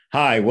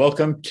Hi,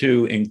 welcome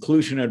to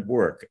Inclusion at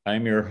Work.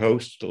 I'm your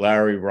host,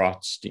 Larry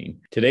Rothstein.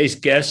 Today's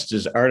guest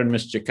is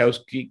Artemis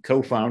Joukowsky,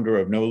 co-founder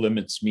of No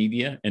Limits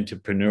Media,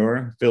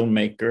 entrepreneur,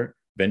 filmmaker,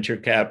 venture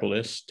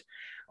capitalist,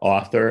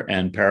 author,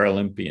 and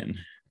Paralympian.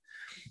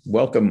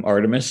 Welcome,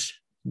 Artemis.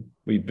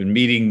 We've been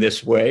meeting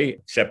this way,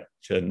 except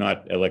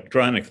not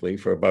electronically,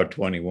 for about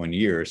 21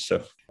 years.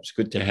 So it's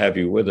good to have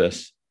you with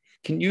us.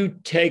 Can you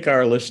take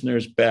our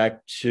listeners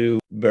back to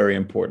a very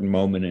important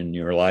moment in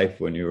your life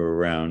when you were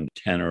around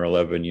 10 or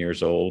 11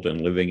 years old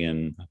and living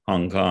in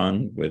Hong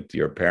Kong with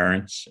your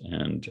parents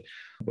and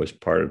was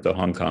part of the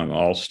Hong Kong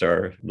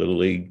All-Star Little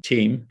League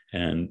team,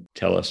 and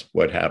tell us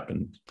what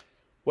happened?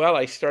 Well,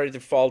 I started to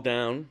fall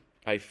down.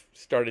 I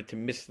started to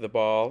miss the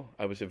ball.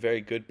 I was a very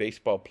good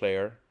baseball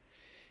player,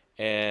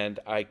 and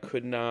I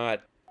could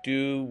not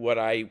do what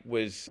I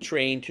was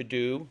trained to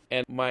do.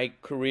 And my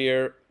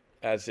career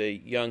as a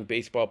young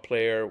baseball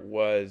player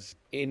was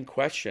in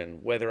question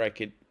whether I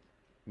could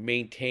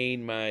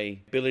maintain my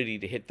ability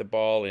to hit the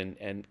ball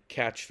and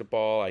catch the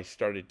ball. I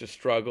started to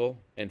struggle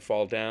and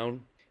fall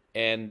down.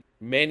 And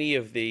many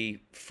of the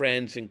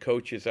friends and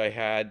coaches I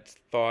had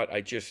thought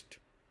I just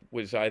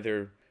was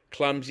either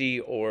clumsy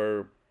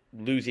or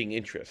losing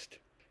interest.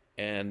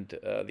 And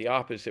the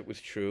opposite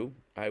was true.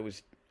 I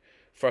was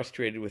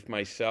frustrated with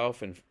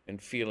myself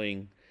and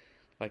feeling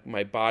like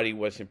my body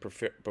wasn't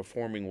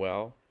performing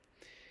well.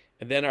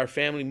 And then our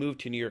family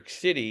moved to New York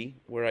City,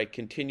 where I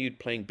continued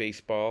playing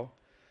baseball,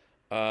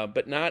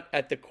 but not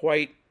at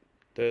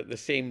the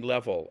same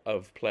level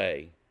of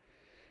play.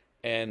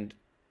 And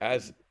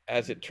as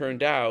it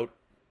turned out,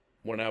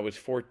 when I was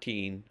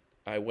 14,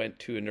 I went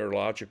to a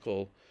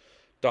neurological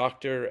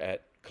doctor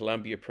at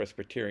Columbia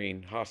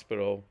Presbyterian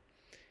Hospital,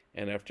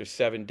 and after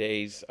 7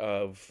 days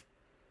of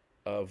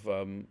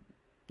neurologic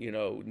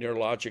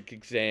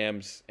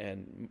exams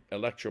and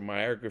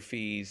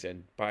electromyographies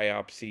and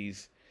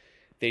biopsies,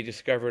 they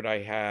discovered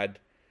I had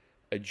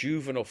a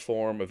juvenile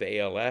form of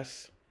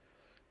ALS,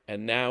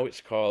 and now it's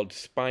called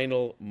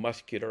spinal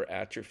muscular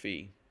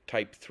atrophy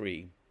type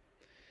 3.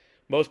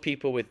 Most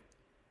people with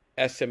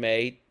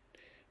SMA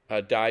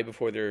die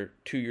before they're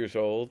 2 years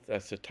old.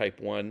 That's a type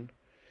 1.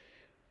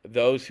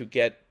 Those who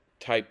get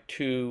type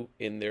 2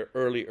 in their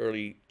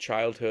early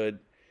childhood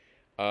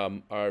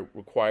are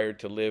required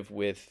to live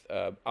with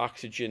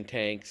oxygen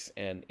tanks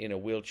and in a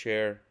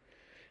wheelchair.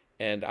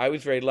 And I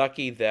was very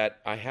lucky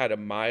that I had a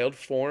mild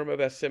form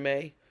of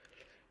SMA,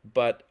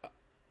 but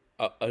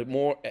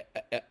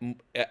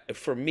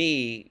for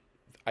me,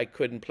 I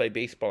couldn't play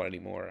baseball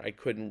anymore. I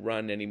couldn't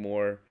run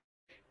anymore.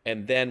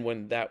 And then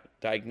when that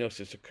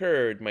diagnosis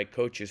occurred, my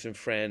coaches and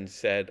friends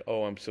said,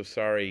 "Oh, I'm so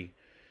sorry.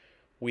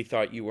 We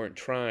thought you weren't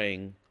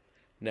trying.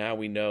 Now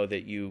we know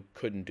that you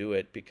couldn't do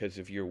it because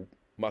of your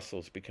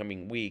muscles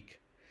becoming weak."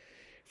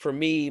 For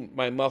me,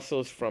 my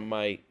muscles from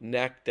my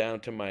neck down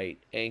to my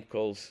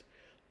ankles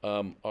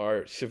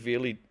are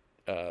severely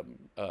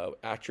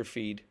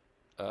atrophied.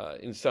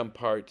 In some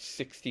parts,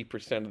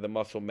 60% of the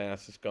muscle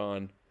mass is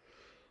gone.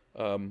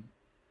 Um,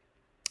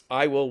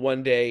 I will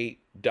one day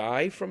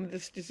die from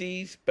this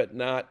disease, but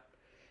not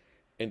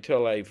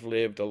until I've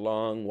lived a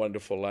long,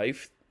 wonderful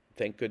life,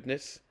 thank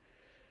goodness.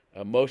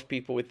 Most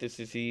people with this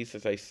disease,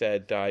 as I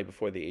said, die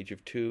before the age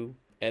of 2.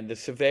 And the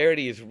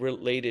severity is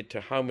related to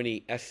how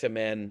many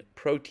SMN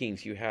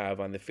proteins you have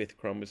on the fifth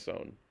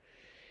chromosome.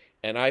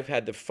 And I've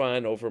had the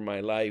fun over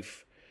my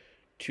life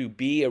to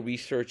be a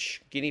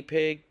research guinea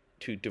pig,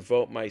 to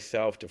devote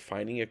myself to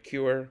finding a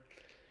cure,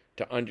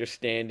 to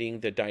understanding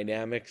the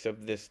dynamics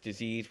of this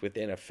disease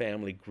within a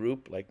family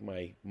group. Like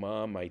my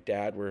mom, my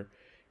dad were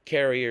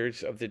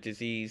carriers of the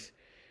disease.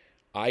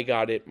 I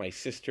got it. My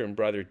sister and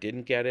brother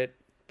didn't get it,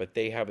 but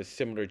they have a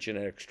similar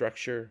genetic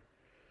structure.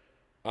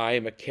 I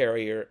am a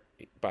carrier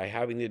by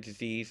having the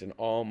disease, and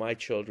all my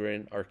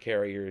children are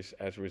carriers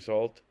as a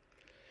result.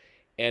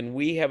 And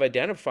we have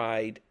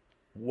identified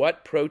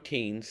what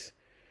proteins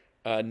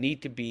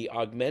need to be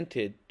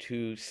augmented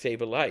to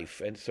save a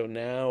life. And so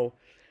now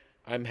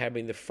I'm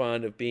having the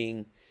fun of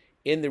being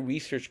in the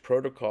research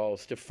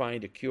protocols to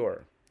find a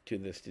cure to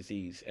this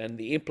disease. And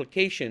the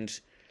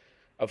implications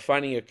of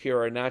finding a cure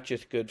are not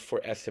just good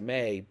for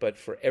SMA, but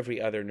for every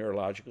other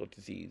neurological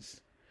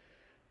disease.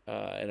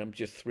 And I'm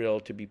just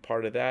thrilled to be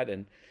part of that,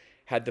 and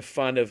had the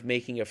fun of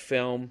making a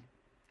film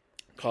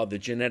called The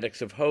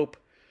Genetics of Hope,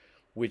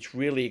 which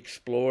really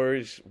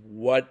explores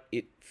what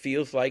it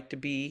feels like to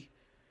be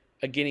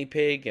a guinea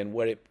pig and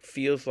what it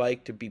feels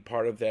like to be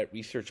part of that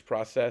research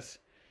process.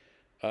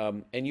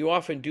 And you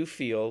often do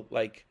feel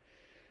like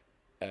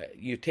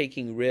you're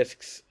taking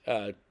risks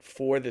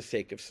for the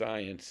sake of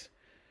science.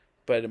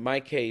 But in my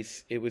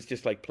case, it was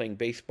just like playing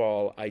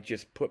baseball. I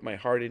just put my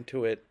heart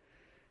into it,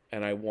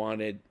 and I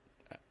wanted,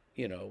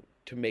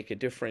 to make a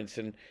difference.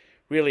 And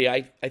really,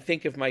 I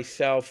think of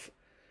myself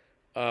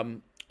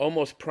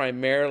almost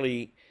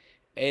primarily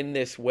in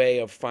this way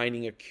of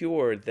finding a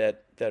cure,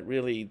 that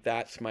really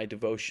that's my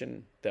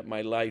devotion, that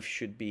my life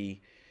should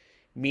be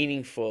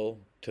meaningful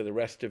to the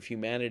rest of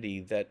humanity,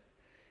 that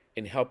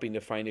in helping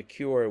to find a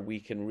cure, we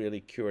can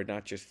really cure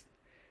not just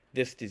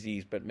this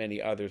disease, but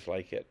many others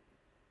like it.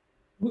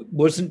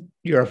 Wasn't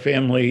your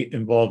family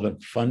involved in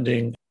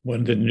funding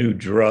one of the new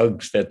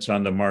drugs that's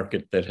on the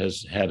market that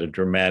has had a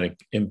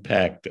dramatic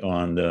impact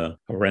on the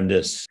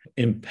horrendous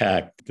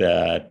impact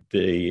that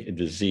the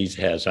disease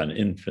has on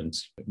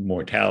infants?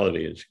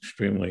 Mortality is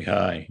extremely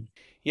high.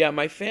 Yeah,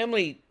 my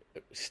family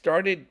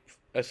started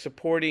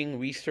supporting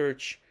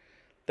research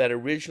that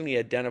originally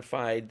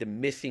identified the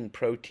missing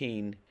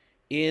protein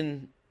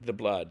in the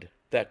blood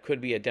that could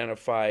be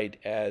identified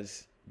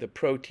as the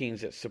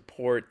proteins that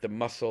support the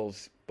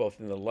muscles, both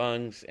in the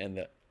lungs and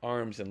the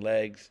arms and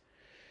legs.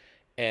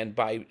 And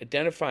by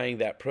identifying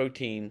that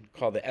protein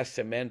called the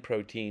SMN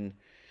protein,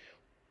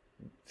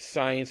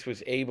 science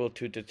was able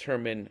to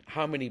determine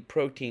how many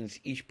proteins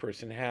each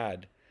person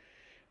had.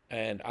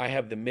 And I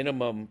have the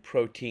minimum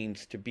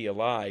proteins to be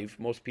alive.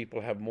 Most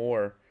people have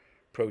more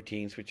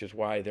proteins, which is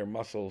why their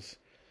muscles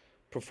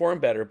perform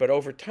better. But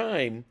over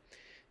time,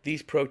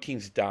 these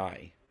proteins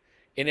die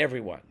in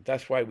everyone.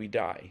 That's why we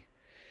die.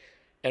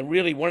 And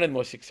really, one of the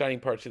most exciting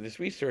parts of this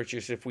research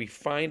is if we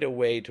find a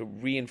way to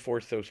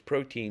reinforce those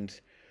proteins,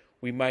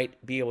 we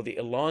might be able to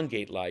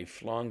elongate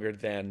life longer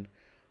than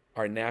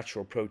our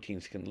natural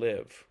proteins can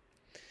live.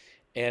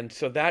 And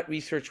so that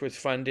research was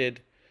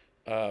funded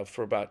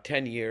for about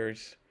 10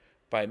 years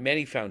by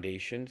many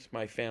foundations,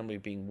 my family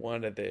being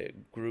one of the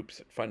groups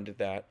that funded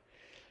that.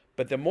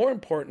 But the more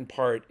important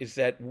part is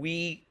that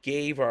we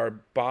gave our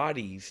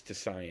bodies to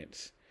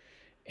science.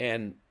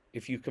 And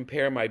if you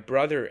compare my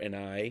brother and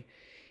I,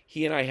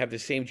 he and I have the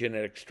same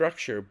genetic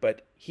structure,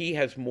 but he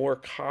has more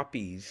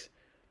copies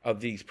of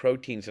these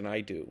proteins than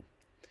I do,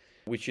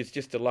 which is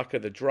just the luck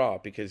of the draw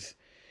because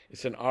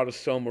it's an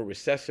autosomal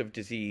recessive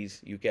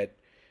disease. You get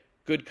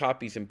good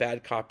copies and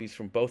bad copies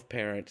from both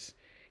parents.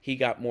 He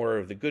got more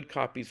of the good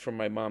copies from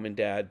my mom and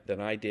dad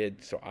than I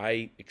did, so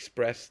I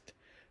expressed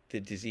the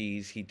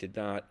disease. He did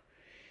not.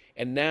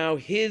 And now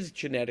his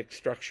genetic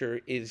structure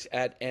is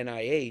at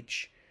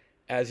NIH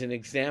as an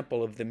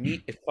example of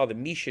it's called the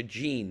Misha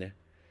gene,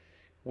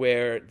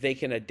 where they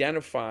can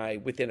identify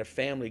within a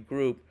family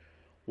group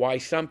why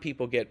some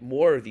people get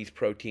more of these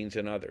proteins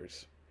than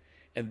others.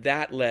 And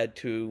that led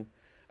to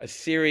a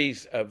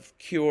series of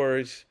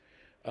cures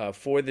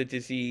for the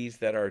disease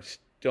that are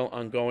still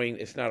ongoing.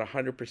 It's not a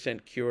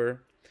 100%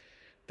 cure.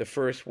 The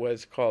first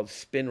was called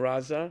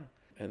Spinraza,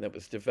 and that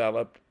was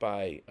developed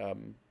by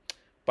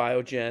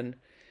Biogen.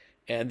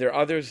 And there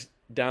are others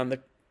down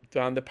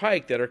the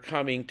pike that are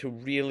coming to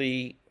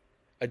really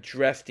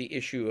address the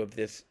issue of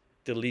this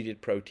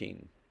deleted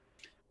protein.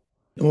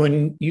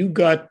 When you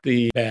got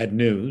the bad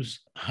news,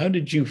 how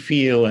did you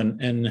feel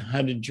and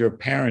how did your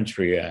parents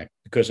react?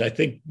 Because I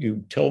think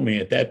you told me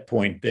at that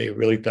point they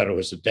really thought it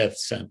was a death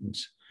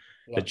sentence,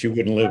 that you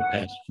wouldn't live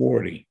past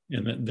 40.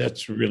 And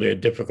that's really a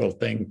difficult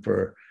thing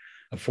for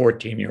a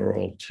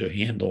 14-year-old to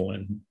handle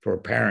and for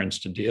parents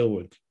to deal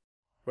with.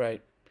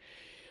 Right.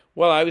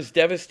 Well, I was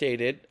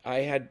devastated. I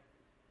had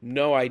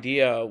no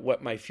idea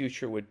what my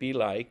future would be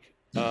like.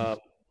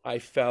 I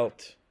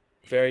felt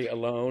very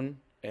alone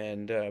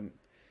and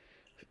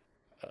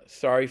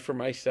sorry for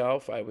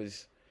myself. I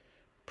was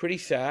pretty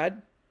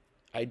sad.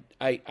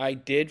 I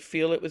did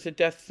feel it was a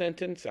death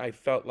sentence. I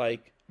felt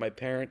like my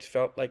parents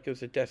felt like it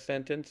was a death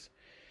sentence.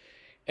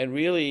 And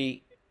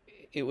really,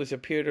 it was a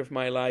period of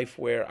my life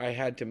where I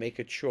had to make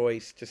a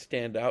choice to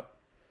stand up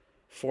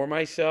for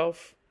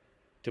myself,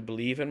 to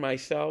believe in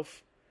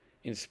myself,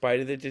 in spite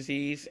of the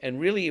disease. And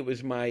really, it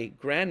was my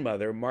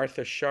grandmother,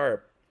 Martha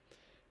Sharp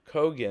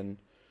Cogan,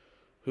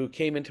 who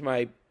came into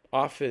my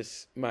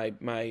office,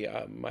 my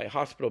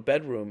hospital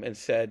bedroom, and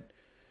said,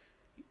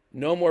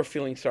 "No more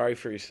feeling sorry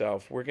for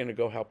yourself. We're going to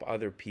go help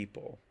other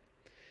people."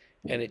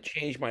 And it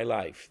changed my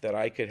life, that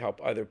I could help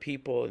other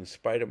people in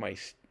spite of my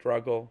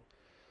struggle,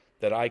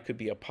 that I could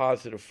be a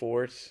positive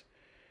force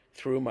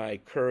through my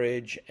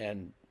courage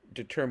and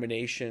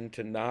determination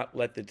to not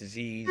let the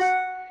disease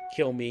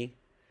kill me.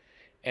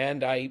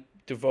 And I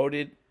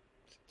devoted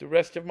the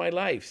rest of my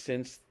life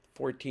since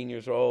 14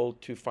 years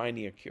old to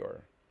finding a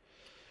cure.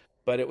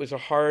 But it was a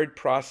hard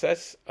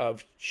process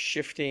of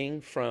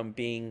shifting from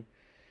being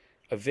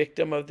a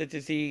victim of the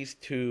disease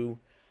to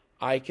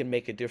I can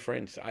make a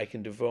difference, I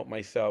can devote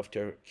myself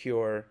to a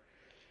cure,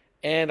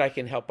 and I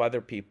can help other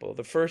people.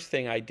 The first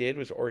thing I did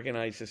was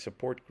organize a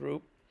support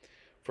group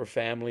for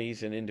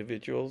families and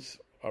individuals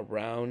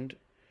around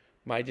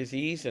my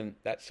disease, and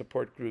that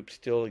support group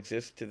still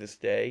exists to this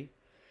day.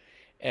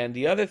 And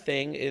the other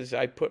thing is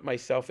I put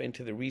myself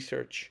into the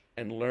research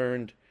and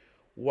learned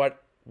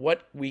what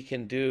we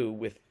can do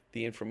with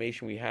the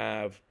information we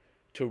have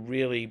to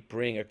really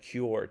bring a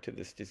cure to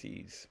this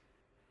disease.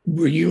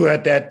 Were you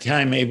at that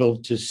time able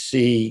to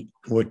see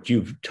what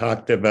you've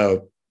talked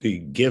about, the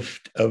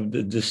gift of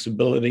the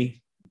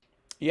disability?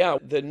 Yeah,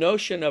 the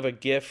notion of a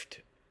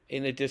gift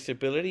in a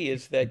disability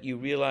is that you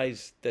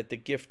realize that the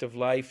gift of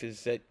life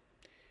is that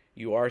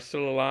you are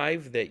still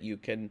alive, that you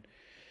can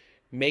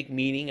make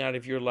meaning out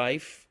of your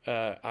life,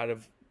 out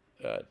of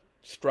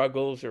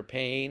struggles or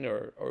pain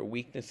or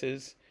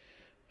weaknesses.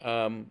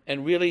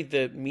 And really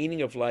the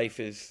meaning of life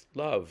is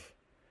love.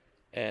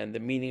 And the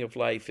meaning of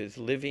life is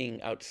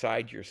living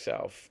outside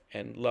yourself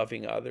and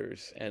loving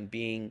others and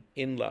being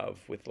in love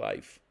with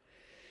life.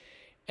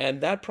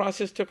 And that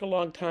process took a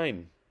long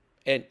time.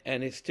 And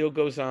it still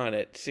goes on.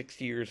 At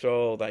 60 years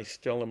old, I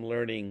still am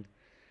learning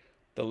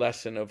the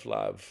lesson of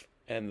love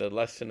and the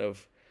lesson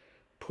of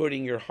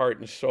putting your heart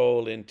and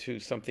soul into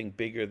something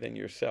bigger than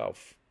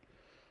yourself.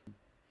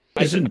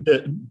 Isn't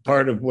it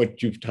part of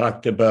what you've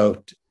talked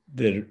about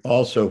that it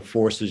also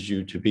forces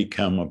you to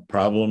become a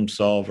problem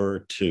solver,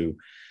 to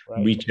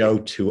reach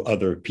out to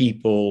other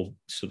people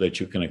so that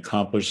you can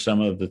accomplish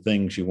some of the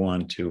things you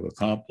want to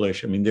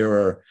accomplish? I mean, there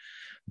are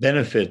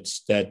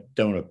benefits that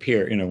don't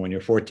appear. When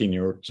you're 14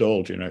 years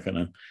old, you're not going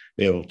to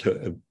be able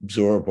to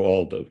absorb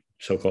all the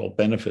so-called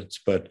benefits.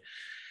 But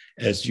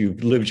as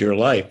you've lived your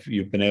life,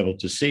 you've been able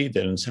to see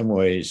that in some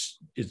ways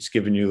it's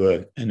given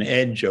you an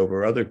edge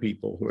over other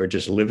people who are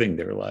just living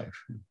their life,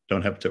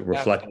 don't have to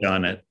reflect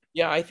on it.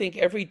 Yeah, I think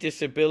every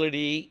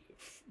disability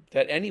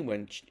that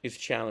anyone is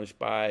challenged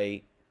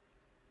by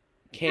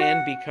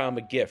can become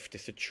a gift.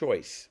 It's a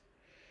choice.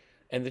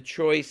 And the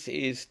choice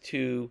is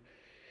to,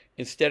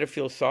 instead of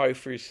feel sorry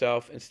for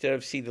yourself, instead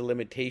of see the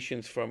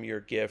limitations from your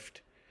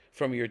gift,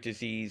 from your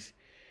disease,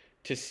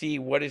 to see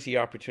what is the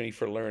opportunity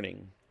for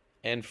learning.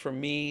 And for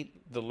me,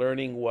 the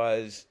learning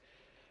was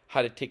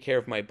how to take care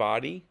of my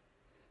body.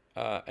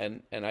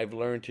 And I've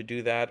learned to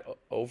do that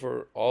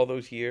over all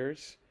those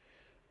years.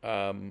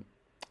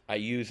 I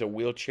use a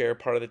wheelchair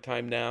part of the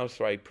time now,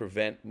 so I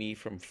prevent me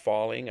from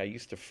falling. I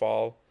used to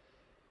fall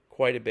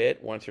quite a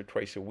bit, once or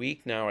twice a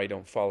week. Now I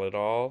don't fall at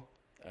all.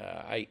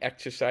 I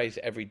exercise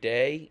every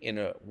day in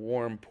a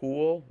warm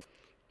pool.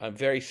 I'm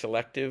very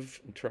selective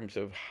in terms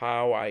of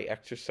how I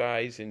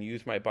exercise and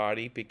use my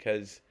body,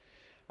 because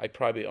I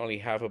probably only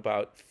have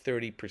about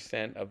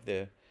 30% of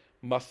the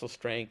muscle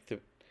strength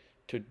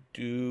to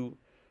do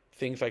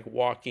things like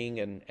walking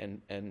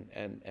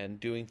and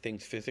doing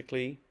things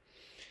physically.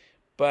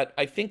 But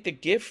I think the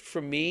gift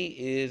for me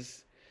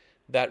is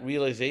that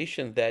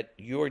realization that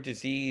your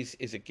disease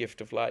is a gift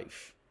of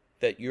life,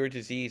 that your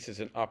disease is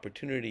an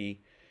opportunity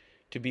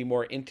to be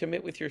more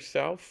intimate with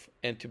yourself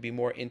and to be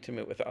more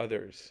intimate with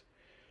others,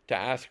 to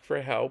ask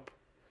for help,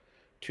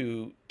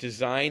 to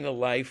design a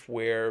life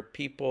where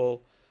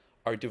people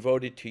are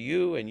devoted to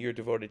you and you're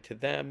devoted to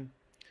them,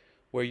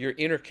 where your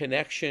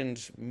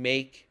interconnections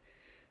make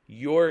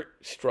your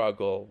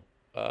struggle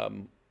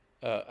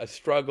a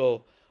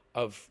struggle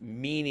of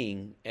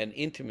meaning and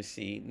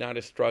intimacy, not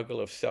a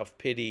struggle of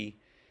self-pity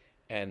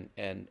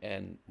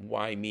and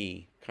why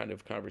me kind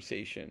of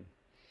conversation.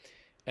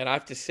 And I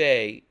have to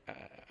say,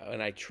 when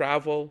I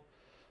travel,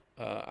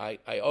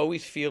 I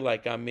always feel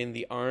like I'm in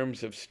the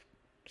arms of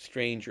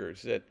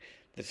strangers, that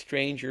the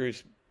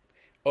strangers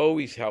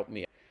always help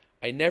me.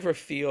 I never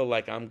feel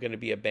like I'm going to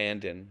be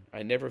abandoned.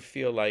 I never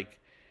feel like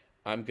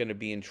I'm going to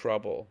be in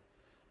trouble.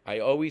 I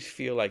always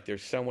feel like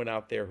there's someone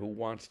out there who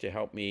wants to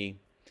help me,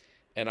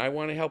 and I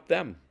want to help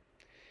them.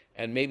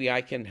 And maybe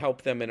I can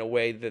help them in a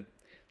way that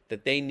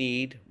they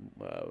need,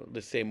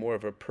 let's say more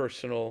of a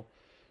personal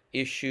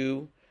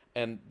issue,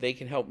 and they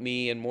can help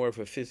me in more of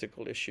a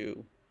physical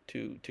issue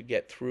to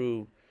get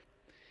through.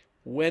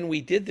 When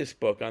we did this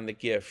book on the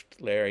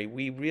gift, Larry,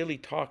 we really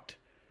talked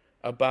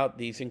about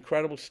these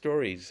incredible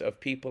stories of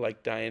people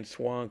like Diane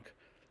Swank,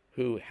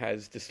 who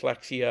has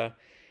dyslexia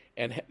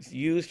and has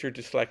used her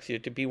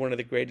dyslexia to be one of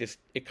the greatest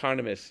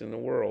economists in the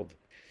world.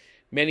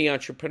 Many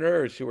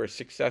entrepreneurs who are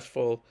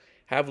successful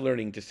have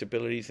learning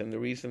disabilities, and the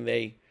reason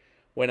they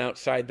went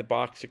outside the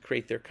box to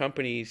create their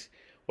companies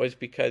was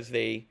because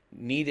they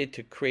needed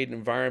to create an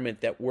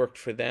environment that worked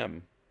for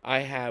them. I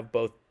have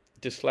both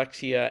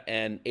dyslexia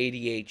and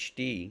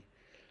ADHD,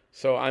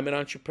 so I'm an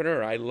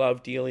entrepreneur. I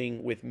love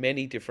dealing with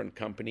many different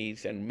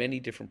companies and many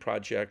different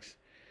projects.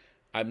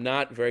 I'm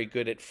not very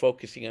good at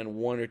focusing on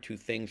one or two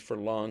things for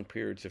long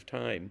periods of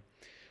time.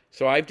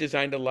 So I've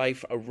designed a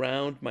life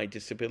around my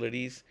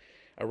disabilities,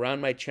 around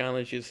my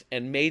challenges,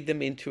 and made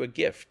them into a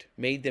gift,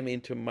 made them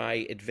into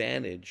my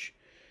advantage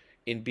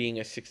in being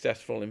a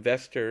successful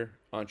investor,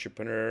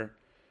 entrepreneur,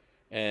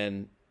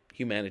 and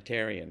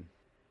humanitarian.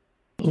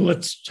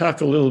 Let's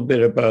talk a little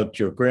bit about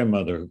your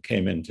grandmother who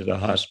came into the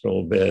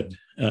hospital bed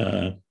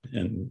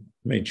and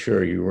made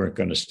sure you weren't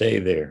going to stay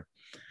there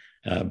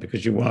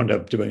because you wound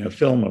up doing a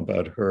film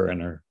about her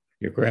and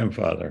your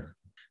grandfather.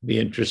 It'd be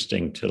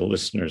interesting to the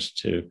listeners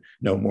to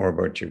know more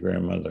about your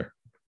grandmother.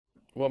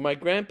 Well, my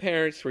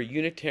grandparents were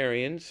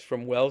Unitarians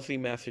from Wellesley,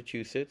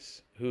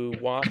 Massachusetts, who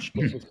watched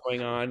what was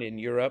going on in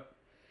Europe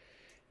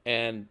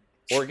and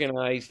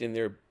organized in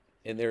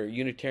their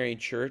Unitarian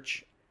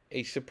church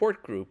a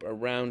support group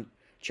around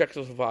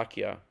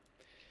Czechoslovakia.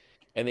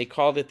 And they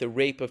called it the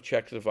Rape of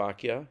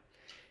Czechoslovakia.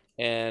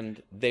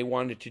 And they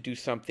wanted to do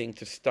something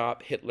to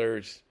stop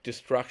Hitler's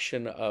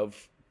destruction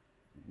of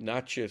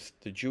not just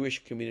the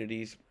Jewish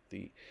communities,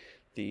 the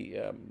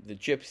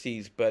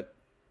gypsies, but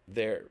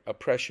their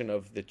oppression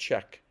of the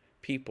Czech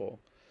people.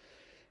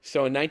 So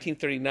in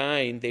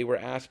 1939, they were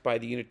asked by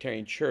the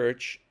Unitarian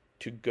Church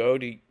to go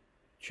to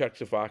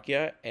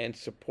Czechoslovakia and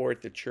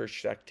support the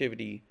church's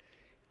activity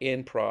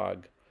in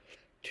Prague.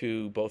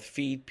 to both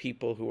feed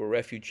people who were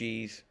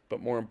refugees,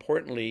 but more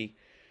importantly,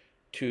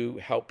 to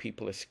help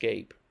people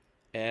escape.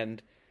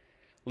 And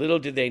little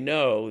did they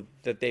know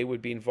that they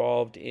would be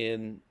involved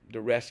in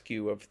the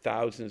rescue of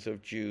thousands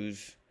of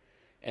Jews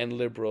and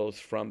liberals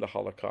from the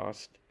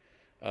Holocaust.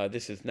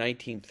 This is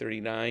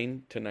 1939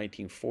 to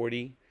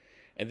 1940.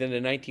 And then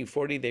in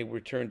 1940, they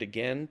returned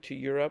again to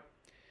Europe,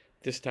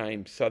 this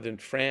time southern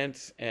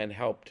France, and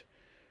helped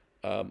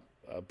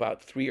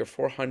about 300 or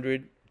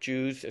 400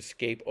 Jews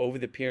escape over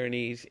the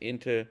Pyrenees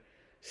into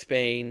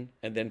Spain,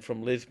 and then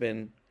from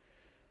Lisbon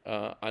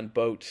on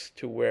boats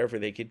to wherever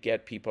they could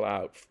get people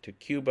out, to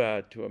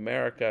Cuba, to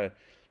America,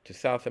 to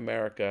South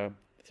America,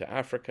 to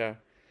Africa.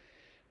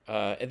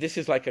 And this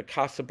is like a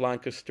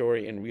Casablanca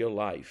story in real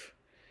life.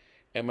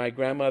 And my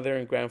grandmother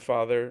and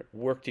grandfather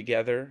worked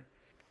together,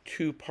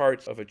 two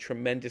parts of a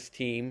tremendous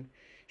team.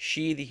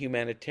 She, the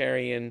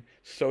humanitarian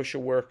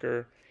social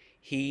worker,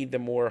 he, the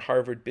more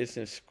Harvard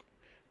Business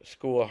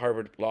School,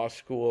 Harvard Law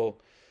School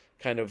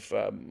kind of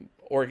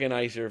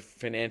organizer,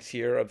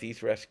 financier of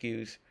these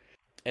rescues.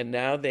 And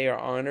now they are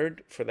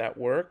honored for that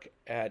work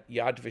at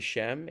Yad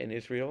Vashem in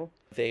Israel.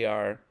 They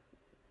are,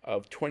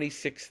 of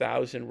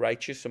 26,000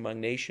 righteous among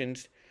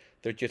nations,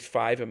 they're just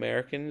 5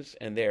 Americans,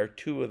 and they are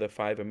 2 of the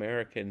 5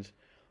 Americans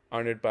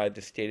honored by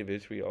the state of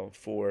Israel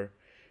for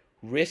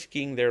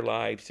risking their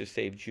lives to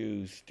save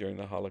Jews during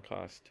the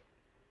Holocaust.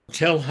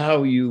 Tell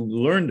how you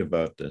learned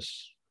about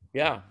this.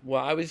 Yeah,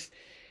 well,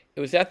 it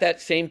was at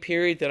that same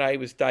period that I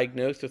was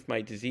diagnosed with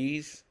my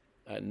disease.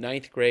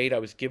 9th grade, I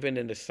was given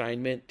an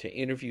assignment to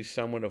interview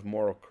someone of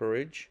moral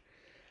courage.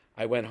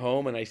 I went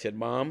home and I said,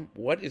 Mom,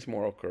 what is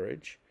moral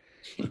courage?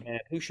 And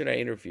who should I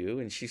interview?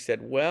 And she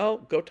said, well,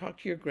 go talk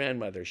to your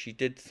grandmother. She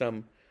did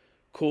some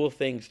cool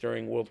things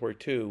during World War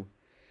II.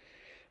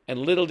 And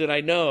little did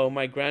I know,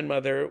 my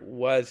grandmother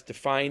was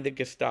defying the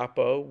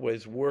Gestapo,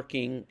 was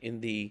working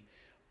in the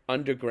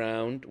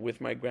underground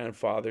with my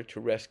grandfather to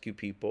rescue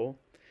people.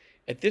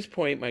 At this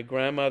point, my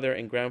grandmother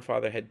and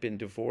grandfather had been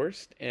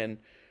divorced and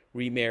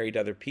remarried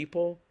other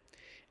people.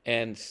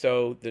 And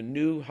so the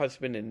new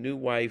husband and new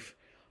wife,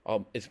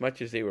 as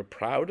much as they were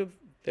proud of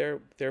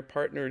their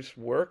partner's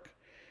work,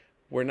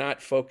 were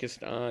not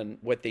focused on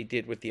what they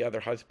did with the other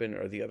husband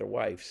or the other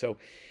wife. So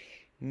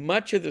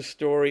much of the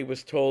story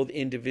was told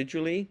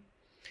individually.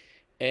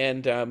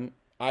 And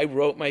I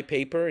wrote my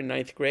paper in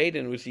 9th grade,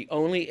 and it was the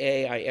only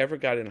A I ever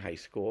got in high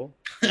school.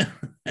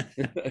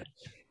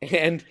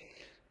 And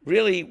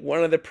really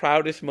one of the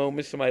proudest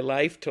moments of my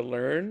life to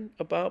learn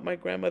about my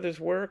grandmother's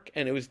work.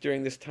 And it was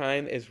during this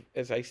time,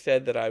 as I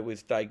said, that I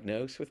was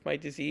diagnosed with my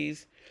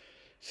disease.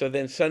 So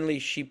then suddenly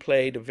she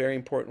played a very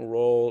important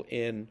role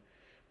in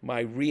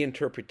my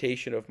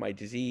reinterpretation of my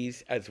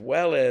disease, as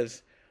well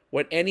as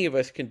what any of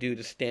us can do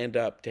to stand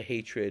up to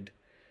hatred,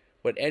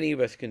 what any of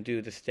us can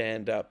do to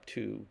stand up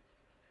to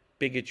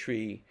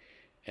bigotry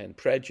and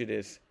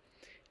prejudice.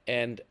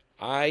 And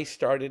I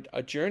started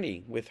a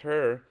journey with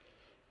her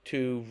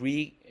to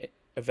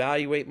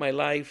re-evaluate my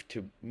life,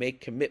 to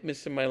make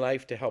commitments in my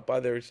life to help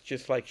others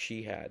just like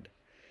she had.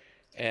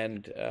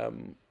 And,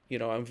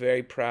 I'm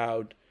very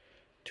proud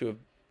to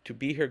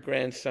be her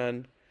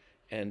grandson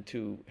and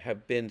to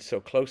have been so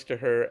close to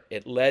her.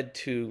 It led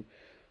to,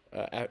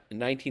 in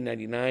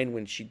 1999,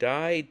 when she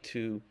died,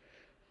 to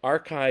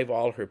archive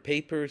all her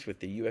papers with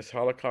the U.S.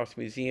 Holocaust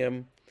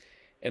Museum,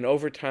 and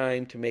over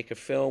time to make a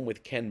film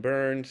with Ken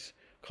Burns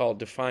called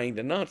Defying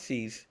the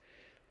Nazis,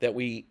 that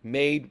we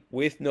made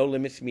with No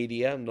Limits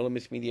Media. No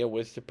Limits Media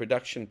was the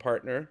production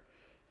partner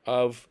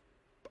of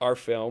our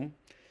film.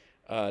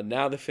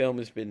 Now the film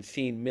has been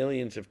seen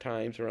millions of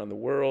times around the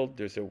world.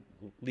 There's a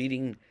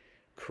leading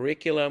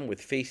curriculum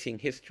with Facing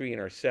History and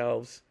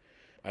Ourselves.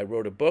 I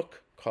wrote a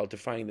book called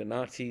Defying the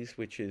Nazis,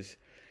 which is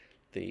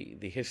the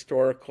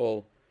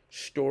historical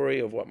story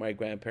of what my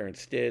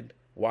grandparents did,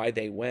 why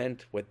they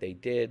went, what they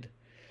did.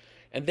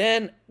 And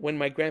then when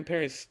my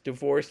grandparents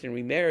divorced and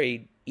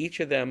remarried,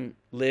 each of them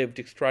lived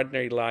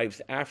extraordinary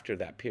lives after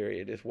that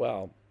period as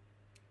well.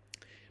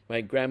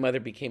 My grandmother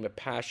became a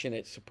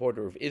passionate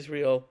supporter of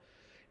Israel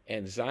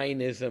and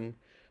Zionism,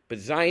 but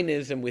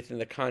Zionism within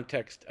the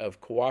context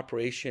of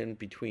cooperation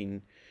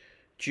between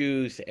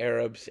Jews,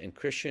 Arabs, and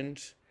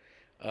Christians.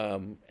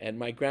 And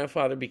my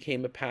grandfather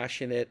became a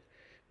passionate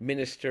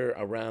minister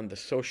around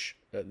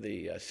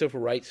the civil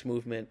rights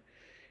movement.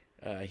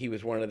 He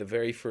was one of the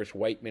very first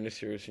white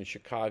ministers in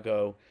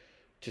Chicago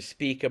to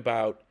speak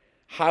about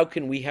how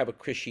can we have a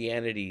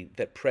Christianity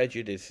that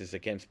prejudices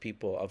against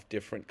people of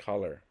different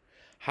color?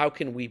 How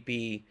can we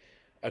be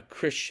a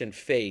Christian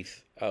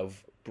faith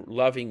of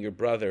loving your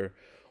brother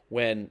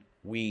when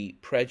we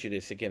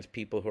prejudice against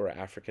people who are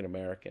African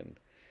American?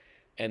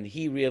 And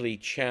he really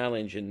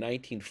challenged in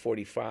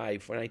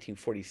 1945 or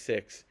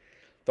 1946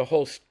 the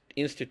whole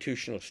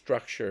institutional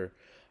structure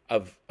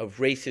of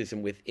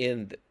racism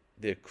within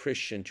the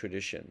Christian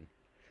tradition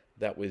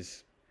that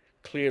was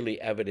clearly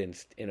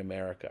evidenced in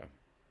America.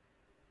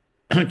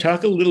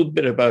 Talk a little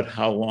bit about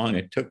how long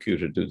it took you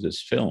to do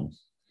this film.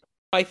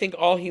 I think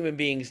all human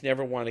beings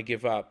never want to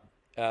give up.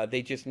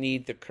 They just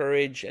need the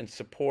courage and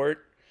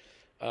support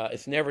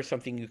It's never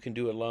something you can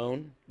do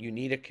alone. You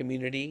need a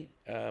community.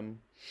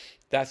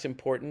 That's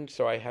important.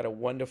 So I had a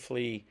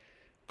wonderfully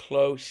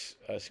close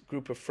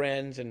group of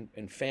friends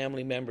and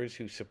family members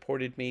who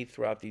supported me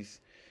throughout these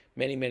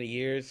many, many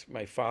years.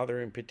 My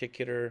father, in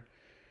particular,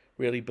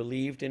 really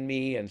believed in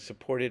me and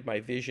supported my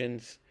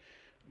visions.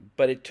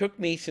 But it took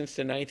me since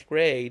the ninth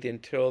grade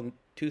until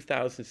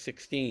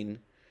 2016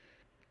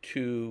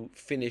 to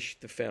finish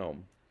the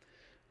film.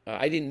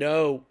 I didn't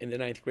know in the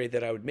ninth grade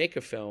that I would make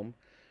a film,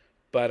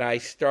 but I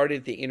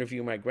started to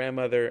interview my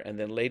grandmother and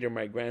then later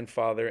my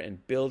grandfather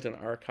and build an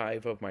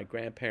archive of my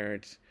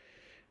grandparents.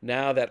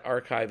 Now that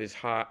archive is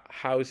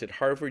housed at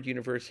Harvard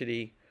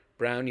University,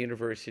 Brown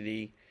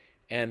University,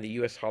 and the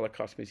U.S.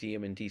 Holocaust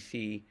Museum in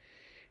D.C.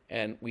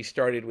 And we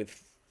started with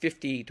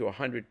 50 to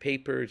 100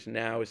 papers.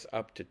 Now it's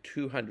up to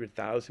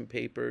 200,000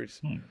 papers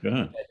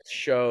that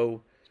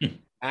show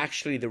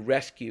actually the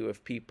rescue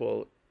of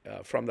people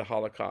from the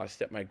Holocaust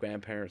that my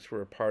grandparents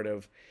were a part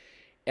of.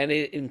 And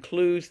it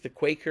includes the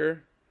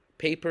Quaker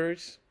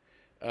papers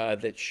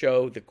that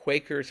show the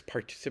Quakers'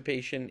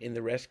 participation in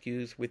the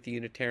rescues with the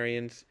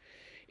Unitarians.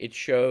 It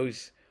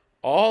shows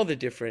all the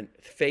different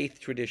faith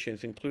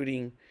traditions,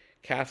 including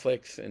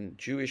Catholics and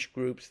Jewish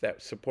groups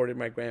that supported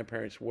my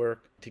grandparents'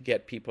 work to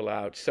get people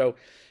out. So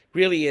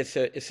really it's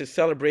a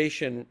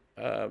celebration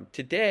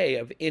today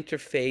of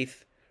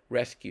interfaith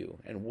rescue,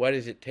 and what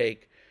does it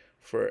take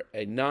for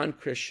a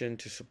non-Christian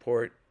to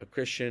support a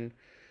Christian,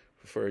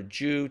 for a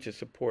Jew to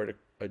support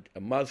a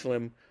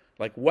Muslim,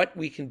 like what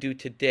we can do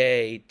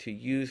today to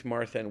use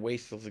Martha and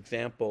Waistel's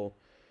example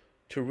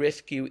to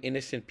rescue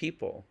innocent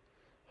people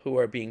who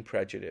are being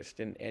prejudiced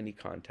in any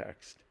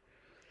context.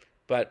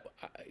 But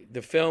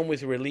the film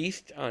was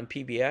released on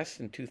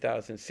PBS in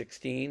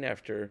 2016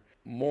 after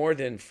more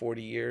than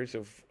 40 years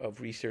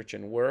of research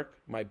and work.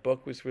 My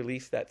book was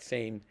released that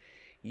same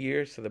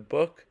year. So the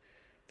book,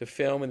 the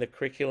film, and the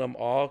curriculum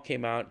all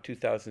came out in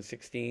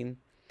 2016.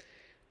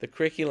 The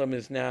curriculum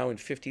is now in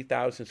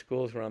 50,000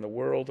 schools around the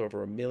world. Over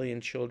 1 million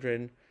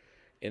children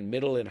in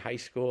middle and high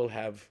school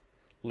have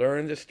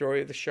learned the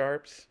story of the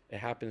Sharps.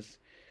 It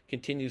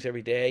continues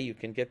every day. You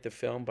can get the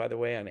film, by the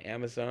way, on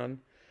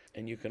Amazon,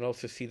 and you can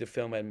also see the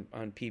film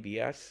on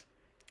PBS.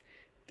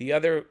 The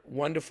other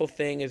wonderful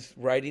thing is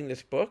writing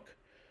this book.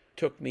 It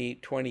took me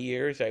 20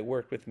 years. I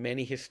worked with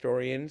many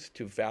historians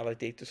to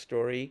validate the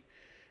story,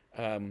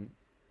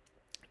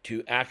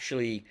 to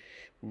actually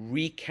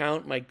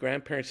recount my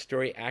grandparents'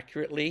 story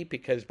accurately,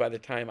 because by the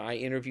time I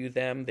interviewed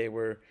them, they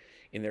were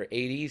in their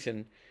 80s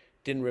and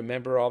didn't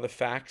remember all the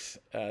facts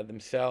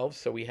themselves.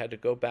 So we had to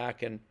go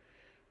back and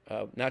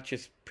not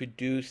just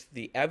produce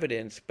the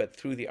evidence, but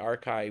through the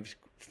archives,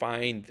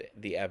 find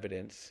the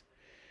evidence.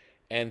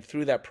 And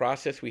through that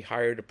process, we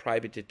hired a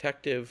private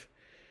detective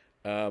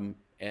and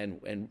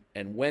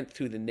went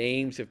through the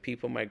names of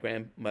people my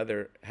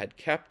grandmother had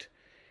kept.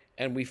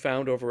 And we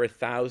found over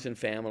 1,000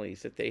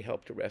 families that they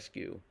helped to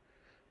rescue,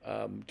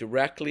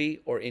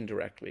 directly or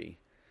indirectly.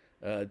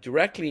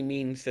 Directly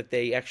means that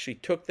they actually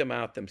took them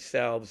out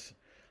themselves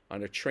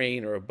on a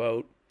train or a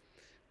boat.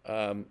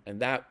 And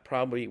that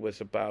probably was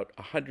about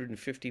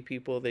 150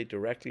 people they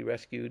directly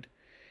rescued.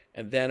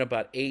 And then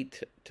about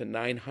 800 to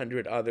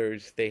 900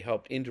 others they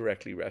helped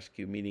indirectly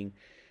rescue, meaning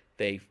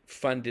they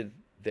funded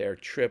their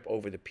trip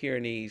over the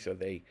Pyrenees, or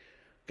they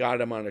got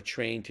them on a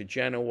train to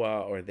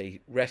Genoa, or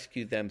they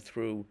rescued them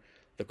through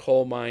the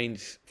coal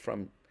mines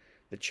from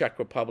the Czech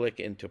Republic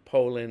into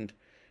Poland,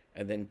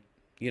 and then,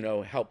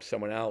 help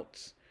someone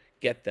else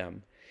get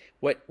them.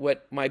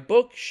 What my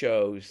book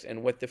shows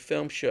and what the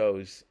film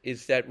shows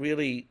is that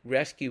really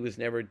rescue was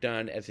never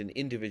done as an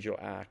individual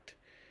act.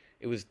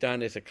 It was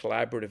done as a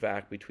collaborative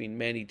act between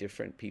many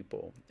different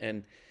people.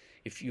 And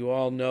if you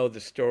all know the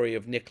story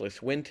of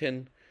Nicholas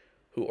Winton,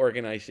 who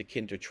organized the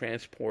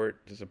Kindertransport,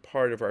 there's a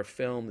part of our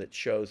film that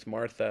shows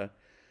Martha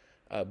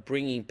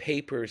bringing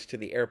papers to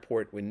the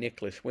airport when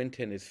Nicholas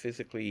Winton is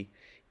physically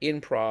in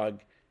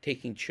Prague,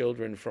 taking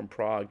children from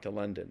Prague to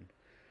London.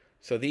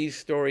 So these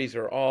stories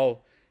are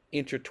all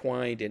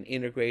intertwined and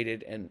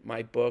integrated, and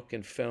my book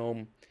and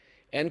film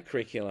and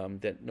curriculum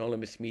that No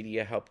Limits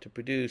Media helped to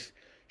produce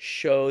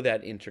show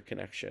that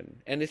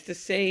interconnection. And it's the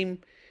same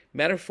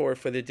metaphor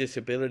for the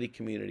disability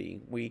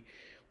community.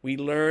 We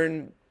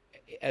learn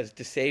as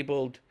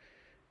disabled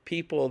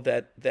people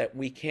that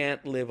we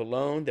can't live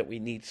alone, that we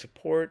need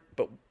support,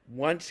 but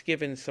once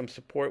given some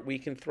support, we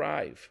can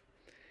thrive.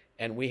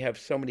 And we have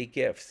so many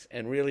gifts.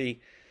 And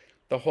really,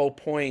 the whole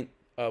point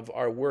of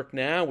our work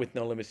now with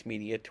No Limits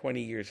Media,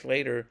 20 years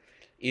later,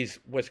 is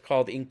what's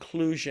called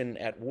inclusion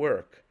at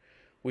work,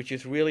 which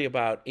is really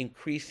about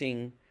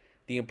increasing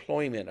the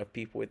employment of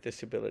people with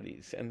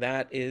disabilities. And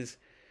that is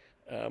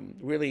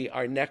really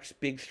our next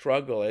big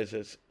struggle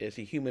as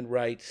a human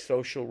rights,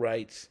 social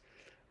rights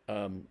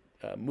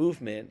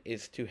movement,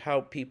 is to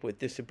help people with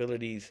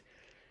disabilities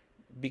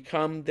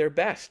become their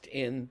best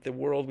in the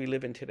world we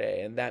live in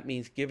today. And that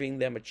means giving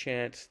them a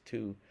chance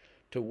to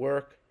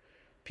work.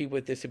 People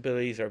with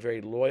disabilities are very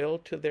loyal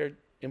to their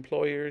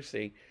employers.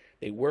 They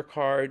work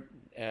hard,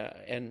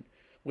 and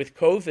with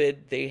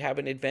COVID, they have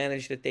an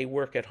advantage that they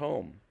work at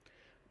home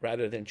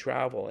rather than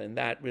travel, and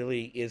that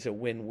really is a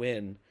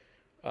win-win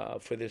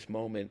for this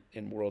moment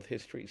in world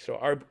history. So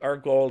our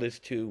goal is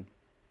to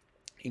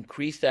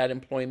increase that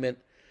employment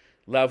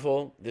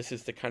level. This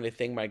is the kind of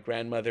thing my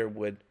grandmother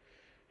would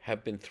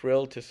have been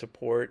thrilled to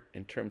support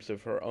in terms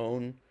of her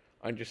own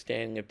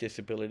understanding of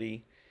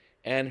disability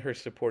and her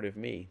support of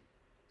me.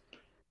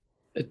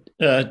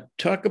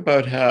 Talk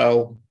about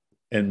how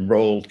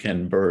enrolled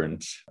Ken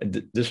Burns.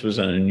 This was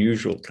an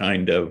unusual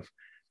kind of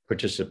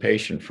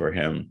participation for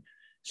him,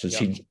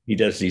 since Yep. he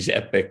does these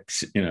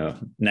epics,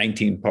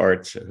 19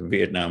 parts of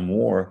Vietnam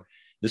War.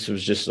 This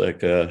was just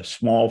like a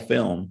small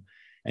film,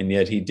 and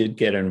yet he did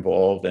get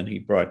involved, and he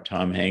brought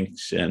Tom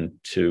Hanks in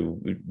to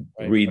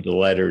read the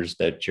letters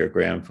that your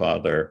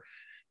grandfather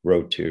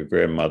wrote to your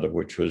grandmother,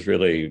 which was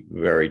really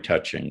very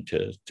touching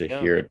to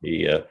hear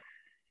the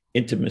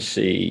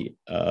intimacy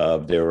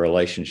of their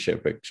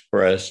relationship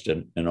expressed,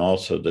 and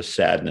also the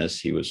sadness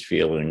he was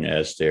feeling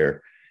as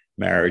their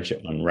marriage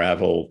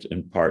unraveled,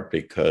 in part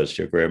because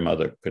your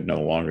grandmother could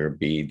no longer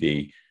be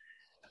the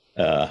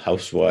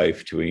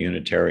housewife to a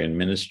Unitarian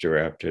minister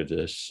after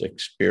this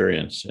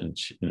experience. And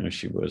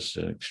she was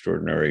an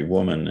extraordinary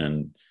woman,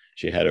 and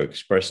she had to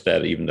express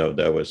that, even though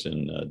that was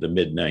in the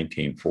mid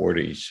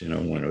 1940s,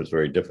 when it was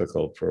very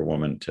difficult for a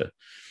woman to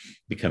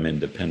become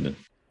independent.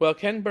 Well,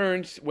 Ken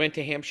Burns went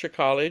to Hampshire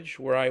College,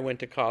 where I went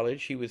to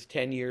college. He was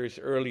 10 years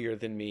earlier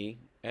than me.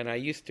 And I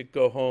used to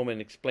go home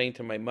and explain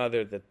to my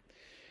mother that,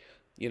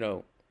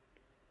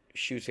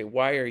 she would say,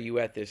 why are you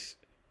at this,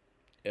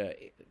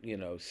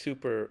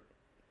 super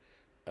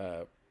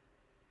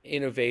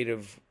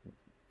innovative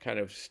kind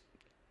of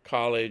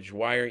college?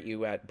 Why aren't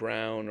you at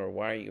Brown, or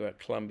why aren't you at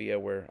Columbia,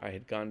 where I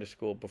had gone to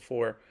school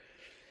before?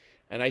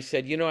 And I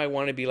said, I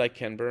want to be like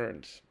Ken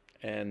Burns.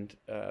 And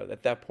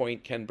at that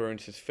point, Ken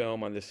Burns'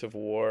 film on the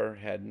Civil War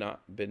had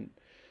not been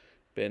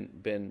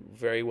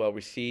very well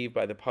received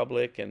by the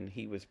public, and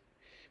he was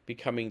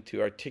becoming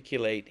to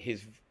articulate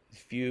his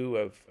view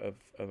of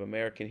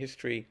American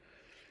history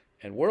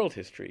and world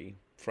history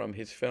from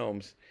his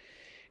films.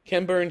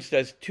 Ken Burns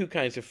does two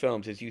kinds of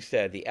films, as you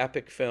said, the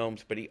epic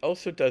films, but he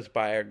also does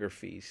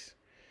biographies.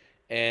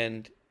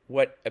 And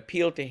what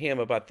appealed to him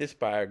about this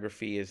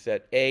biography is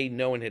that, A,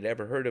 no one had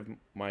ever heard of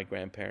my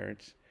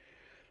grandparents.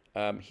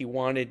 He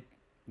wanted,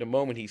 the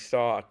moment he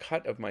saw a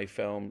cut of my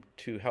film,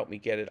 to help me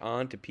get it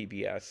onto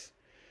PBS.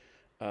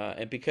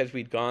 And because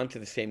we'd gone to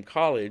the same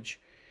college,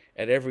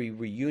 at every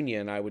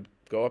reunion, I would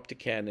go up to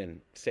Ken and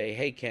say,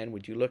 hey, Ken,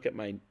 would you look at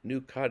my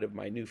new cut of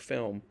my new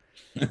film?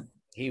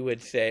 He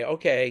would say,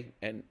 okay.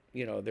 And,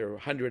 there were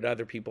 100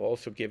 other people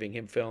also giving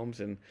him films.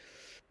 And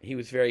he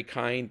was very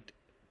kind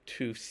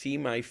to see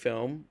my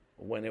film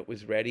when it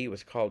was ready. It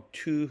was called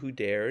Two Who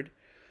Dared.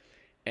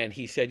 And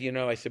he said,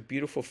 it's a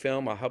beautiful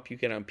film. I'll help you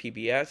get on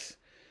PBS.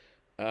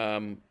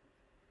 And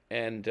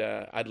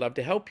I'd love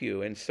to help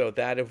you. And so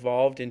that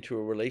evolved into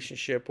a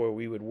relationship where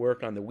we would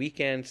work on the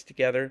weekends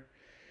together.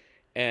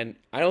 And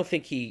I don't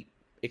think he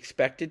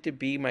expected to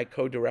be my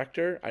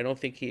co-director. I don't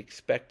think he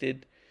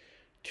expected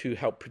to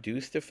help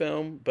produce the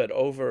film. But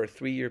over a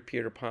 3-year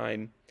period of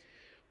time,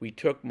 we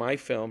took my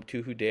film,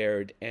 Two Who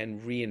Dared,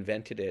 and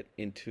reinvented it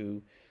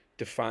into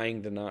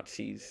Defying the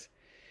Nazis.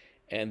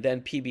 And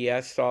then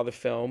PBS saw the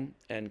film,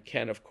 and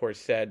Ken, of course,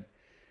 said,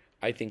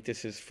 I think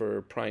this is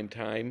for prime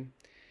time.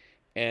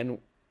 And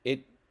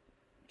it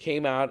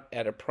came out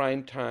at a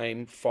prime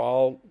time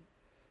fall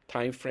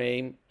time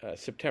frame,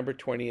 September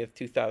 20th,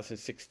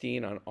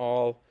 2016, on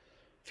all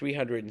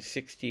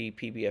 360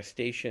 PBS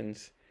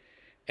stations,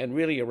 and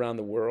really around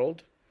the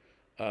world.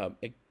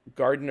 It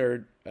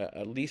garnered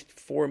at least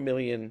 4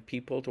 million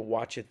people to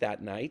watch it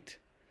that night.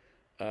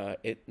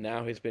 It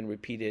now has been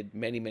repeated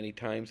many, many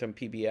times on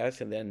PBS,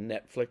 and then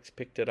Netflix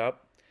picked it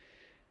up.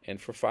 And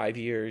for 5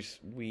 years,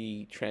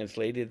 we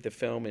translated the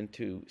film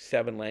into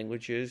 7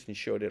 languages and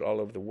showed it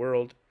all over the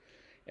world.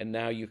 And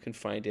now you can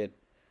find it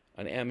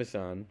on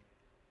Amazon.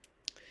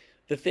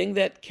 The thing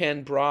that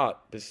Ken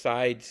brought,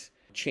 besides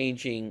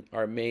changing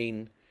our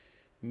main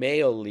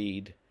male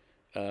lead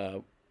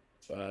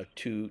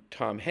to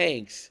Tom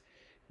Hanks,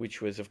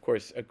 which was, of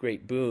course, a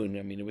great boon.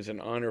 I mean, it was an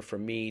honor for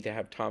me to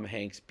have Tom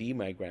Hanks be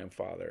my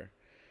grandfather.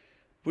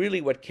 Really,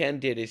 what Ken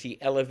did is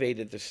he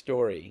elevated the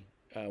story.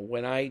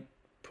 When I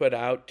put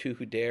out Two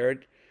Who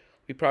Dared,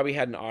 we probably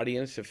had an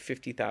audience of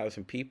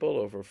 50,000 people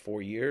over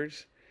 4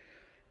 years.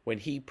 When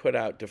he put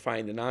out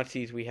Defying the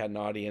Nazis, we had an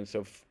audience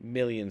of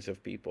millions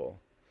of people.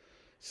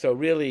 So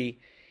really,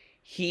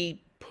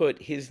 he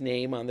put his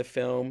name on the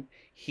film.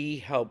 He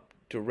helped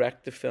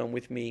direct the film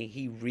with me.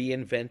 He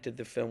reinvented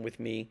the film with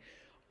me.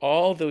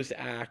 All those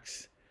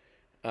acts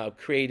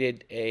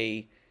created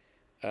a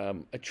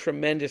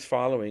tremendous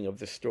following of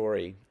the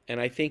story. And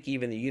I think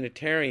even the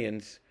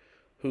Unitarians,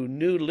 who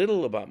knew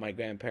little about my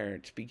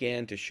grandparents,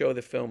 began to show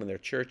the film in their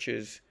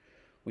churches.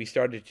 We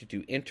started to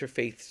do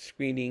interfaith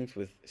screenings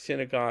with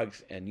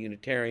synagogues and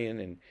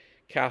Unitarian and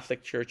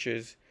Catholic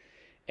churches.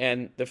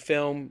 And the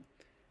film,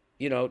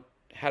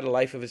 had a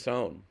life of its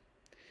own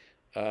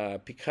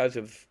because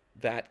of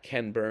that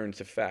Ken Burns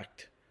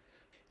effect.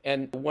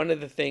 And one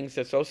of the things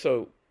that's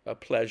also a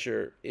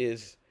pleasure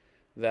is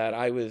that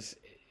I was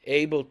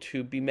able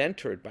to be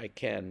mentored by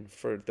Ken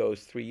for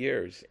those 3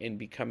 years in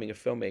becoming a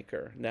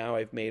filmmaker. Now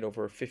I've made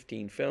over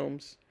 15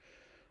 films,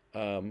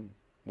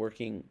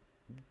 working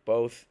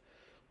both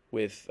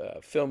with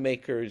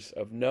filmmakers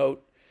of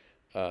note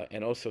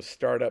and also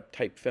startup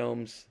type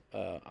films.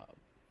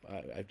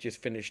 I've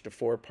just finished a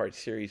 4-part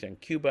series on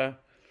Cuba.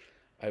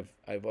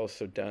 I've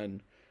also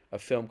done a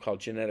film called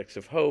Genetics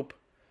of Hope.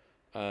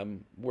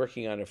 I'm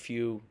working on a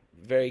few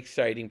very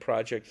exciting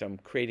projects. I'm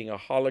creating a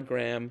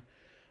hologram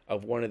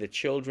of one of the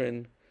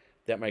children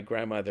that my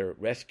grandmother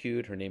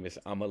rescued. Her name is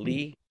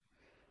Amelie.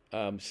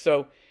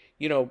 So,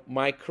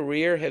 my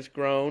career has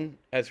grown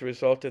as a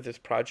result of this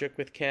project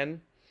with Ken,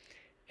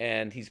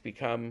 and he's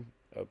become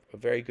a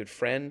very good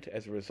friend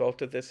as a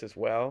result of this as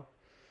well.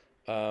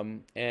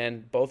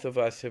 And both of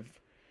us have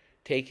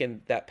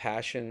taken that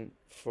passion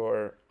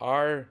for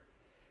our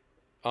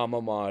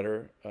alma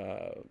mater,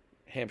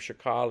 Hampshire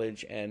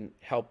College, and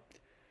helped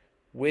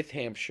with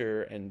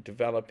Hampshire and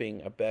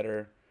developing a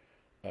better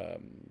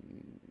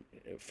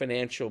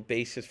financial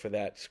basis for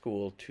that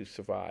school to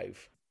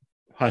survive.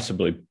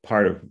 Possibly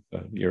part of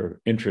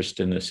your interest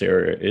in this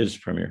area is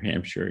from your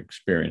Hampshire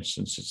experience,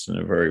 since it's in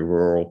a very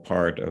rural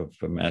part of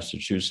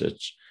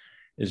Massachusetts,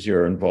 is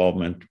your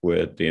involvement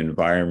with the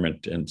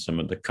environment and some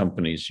of the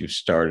companies you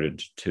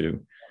started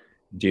to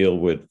deal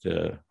with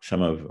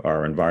some of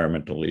our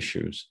environmental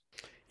issues.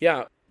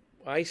 Yeah,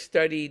 I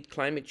studied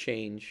climate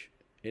change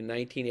in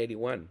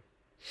 1981.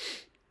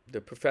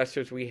 The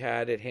professors we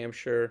had at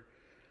Hampshire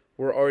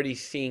were already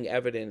seeing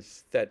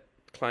evidence that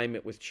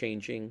climate was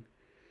changing.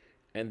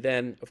 And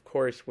then, of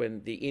course,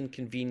 when The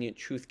Inconvenient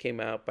Truth came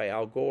out by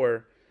Al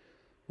Gore,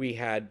 we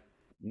had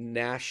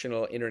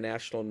national,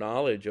 international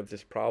knowledge of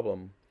this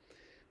problem.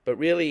 But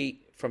really,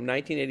 from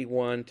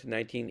 1981 to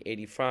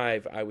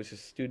 1985, I was a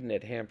student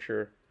at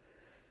Hampshire.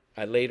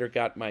 I later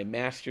got my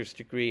master's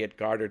degree at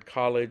Goddard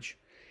College.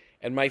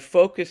 And my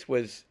focus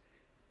was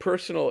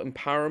personal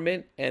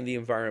empowerment and the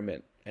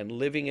environment, and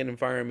living an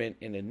environment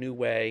in a new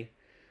way.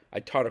 I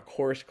taught a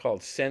course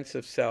called Sense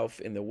of Self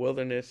in the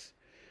Wilderness,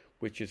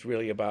 which is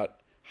really about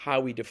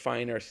how we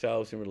define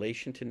ourselves in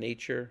relation to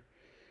nature.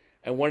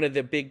 And one of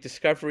the big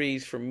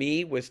discoveries for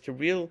me was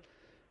to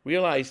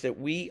realize that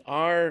we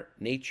are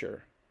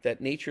nature, that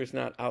nature is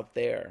not out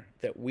there,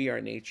 that we are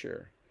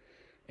nature.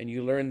 And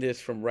you learn this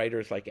from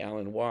writers like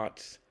Alan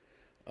Watts,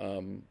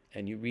 and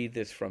you read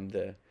this from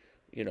the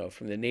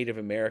Native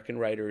American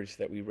writers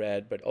that we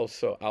read, but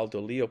also Aldo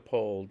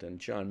Leopold and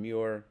John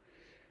Muir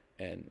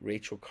and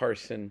Rachel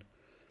Carson.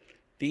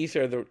 These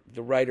are the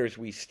writers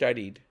we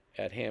studied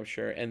at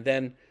Hampshire. And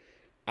then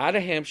out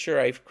of Hampshire,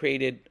 I've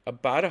created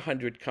about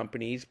 100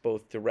 companies,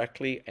 both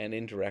directly and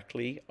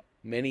indirectly,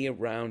 many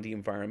around the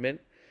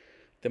environment.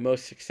 The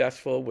most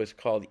successful was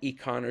called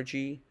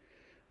Econergy.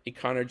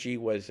 Econergy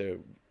was a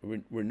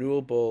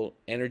renewable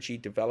energy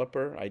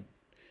developer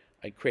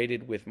I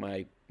created with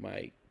my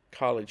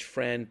college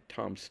friend,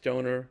 Tom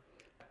Stoner.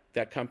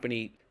 That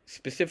company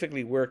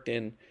specifically worked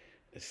in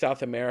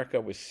South America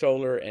with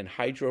solar and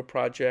hydro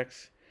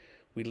projects.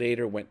 We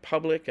later went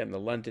public on the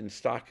London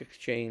Stock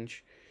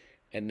Exchange,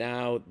 and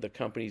now the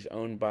company's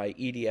owned by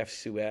EDF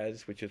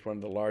Suez, which is one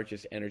of the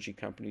largest energy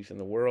companies in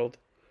the world.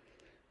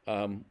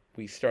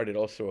 We started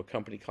also a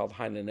company called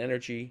Highland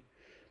Energy.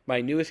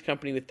 My newest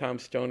company with Tom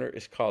Stoner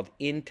is called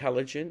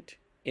Intelligent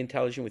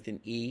with an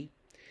E.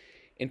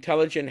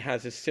 Intelligent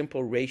has a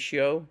simple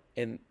ratio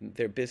in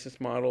their business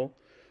model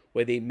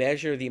where they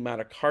measure the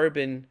amount of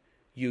carbon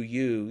you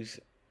use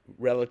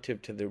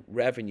relative to the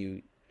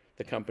revenue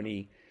the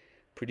company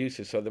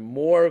produces. So the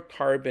more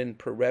carbon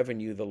per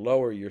revenue, the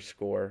lower your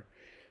score.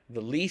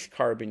 The least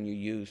carbon you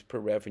use per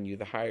revenue,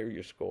 the higher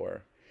your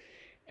score.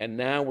 And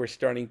now we're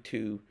starting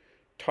to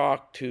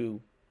talk to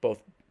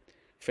both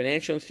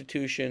financial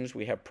institutions.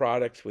 We have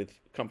products with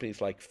companies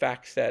like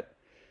FactSet,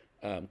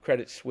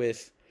 Credit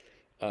Suisse,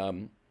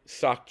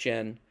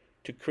 SocGen,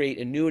 to create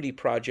annuity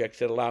projects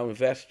that allow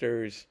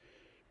investors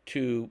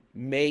to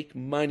make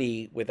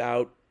money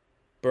without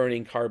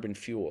burning carbon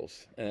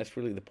fuels. And that's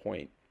really the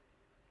point.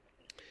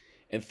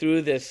 And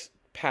through this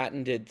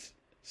patented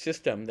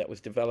system that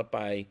was developed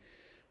by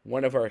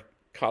one of our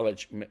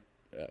college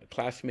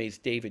classmates,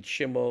 David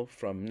Schimmel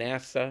from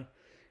NASA,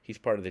 he's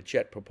part of the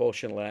Jet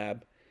Propulsion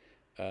Lab,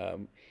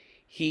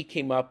 he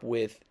came up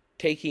with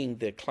taking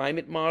the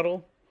climate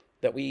model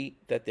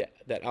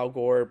that Al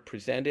Gore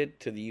presented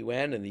to the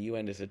UN, and the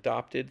UN has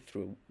adopted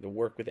through the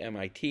work with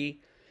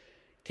MIT,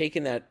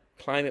 taking that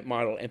climate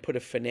model and put a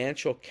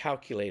financial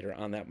calculator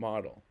on that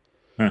model.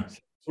 Huh. So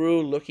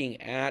through looking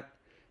at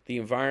the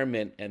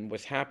environment and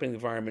what's happening in the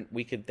environment,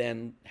 we could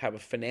then have a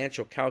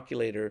financial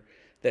calculator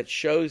that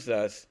shows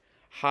us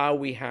how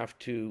we have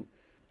to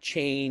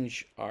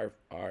change our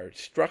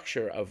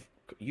structure of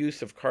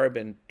use of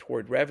carbon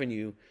toward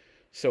revenue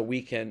so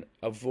we can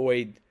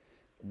avoid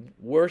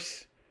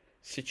worse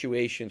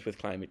situations with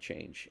climate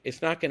change.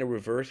 It's not going to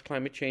reverse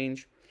climate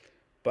change,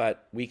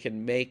 but we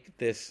can make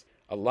this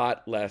a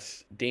lot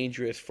less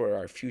dangerous for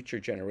our future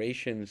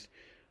generations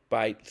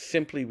by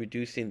simply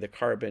reducing the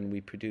carbon we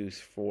produce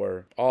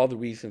for all the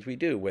reasons we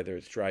do, whether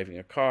it's driving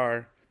a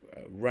car,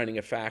 running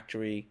a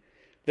factory.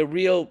 The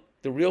real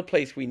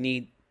place we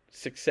need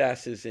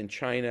success is in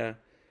China,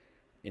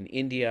 in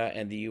India,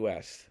 and the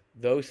US.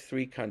 Those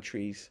three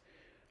countries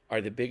are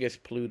the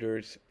biggest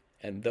polluters,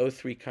 and those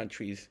three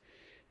countries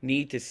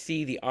need to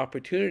see the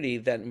opportunity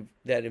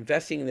that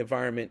investing in the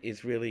environment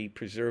is really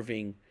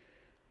preserving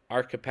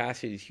our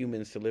capacity as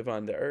humans to live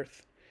on the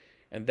earth.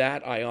 And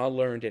that I all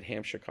learned at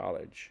Hampshire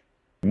College.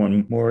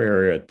 One more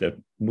area that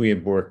we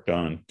have worked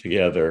on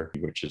together,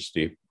 which is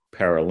the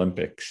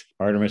Paralympics.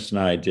 Artemis and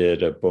I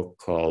did a book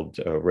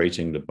called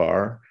Raising the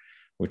Bar,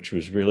 which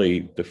was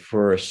really the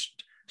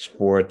first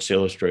Sports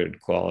Illustrated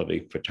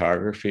quality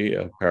photography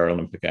of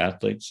Paralympic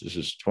athletes. This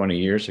is 20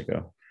 years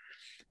ago.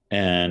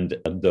 And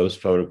those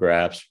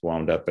photographs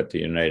wound up at the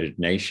United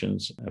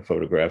Nations, a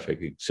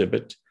photographic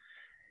exhibit.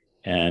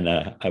 And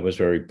I was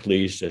very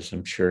pleased, as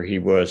I'm sure he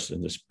was,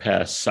 in this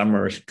past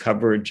summer's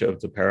coverage of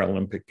the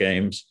Paralympic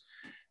Games.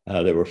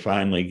 They were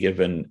finally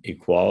given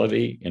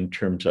equality in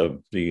terms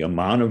of the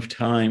amount of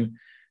time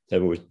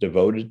that was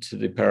devoted to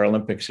the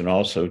Paralympics, and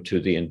also to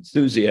the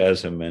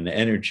enthusiasm and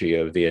energy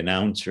of the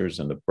announcers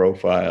and the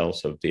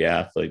profiles of the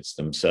athletes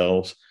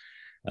themselves.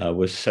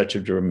 Was such a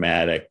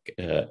dramatic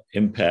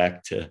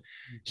impact.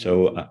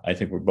 So I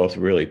think we're both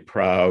really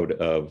proud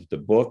of the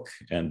book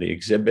and the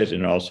exhibit,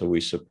 and also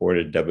we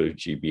supported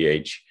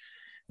WGBH,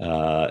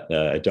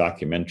 a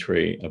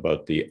documentary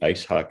about the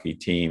ice hockey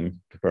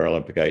team, the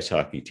Paralympic ice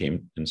hockey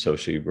team in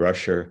Sochi,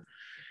 Russia,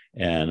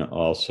 and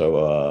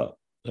also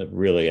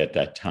really at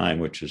that time,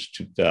 which was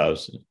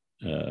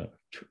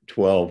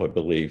 2012, I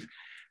believe,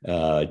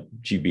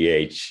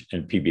 GBH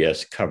and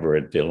PBS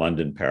covered the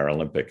London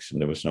Paralympics, and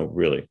there was no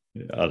really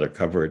other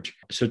coverage.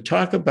 So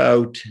talk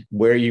about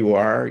where you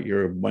are.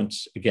 You're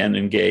once again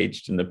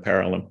engaged in the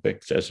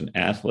Paralympics as an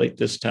athlete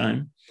this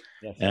time.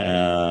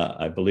 Yes.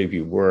 I believe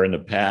you were in the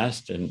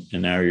past, and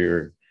now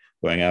you're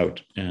going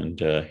out and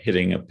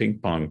hitting a ping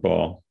pong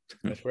ball.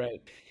 That's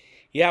right.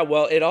 Yeah,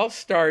 well, it all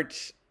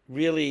starts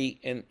really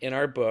in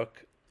our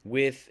book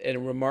with a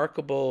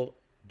remarkable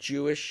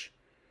Jewish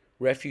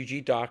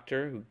refugee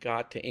doctor who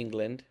got to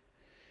England,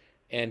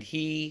 and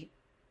he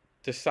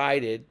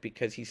decided,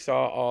 because he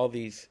saw all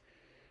these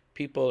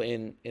people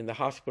in the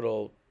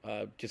hospital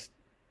just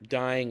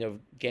dying of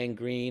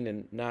gangrene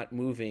and not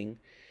moving,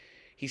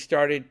 he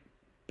started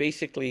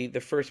basically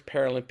the first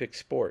Paralympic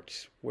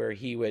sports, where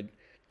he would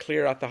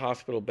clear out the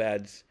hospital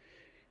beds,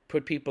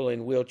 put people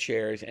in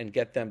wheelchairs, and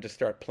get them to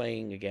start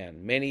playing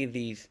again. Many of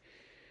these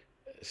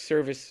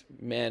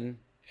servicemen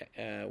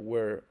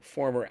were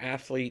former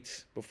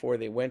athletes before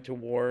they went to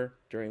war,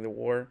 during the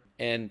war.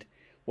 And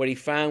what he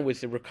found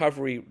was the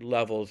recovery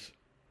levels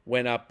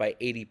went up by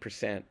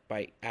 80%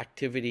 by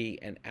activity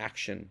and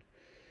action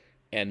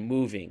and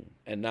moving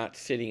and not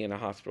sitting in a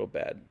hospital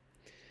bed.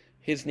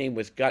 His name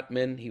was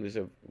Gutman. He was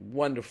a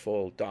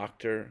wonderful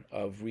doctor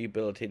of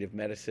rehabilitative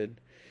medicine.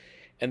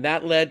 And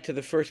that led to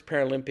the first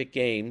Paralympic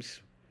Games,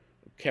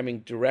 coming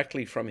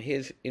directly from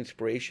his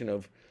inspiration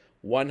of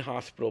one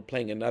hospital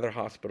playing another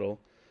hospital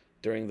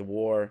during the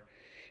war.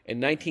 In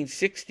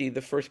 1960,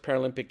 the first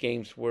Paralympic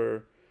Games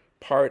were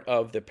part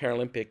of the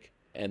Paralympic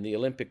and the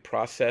Olympic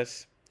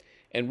process.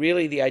 And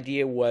really the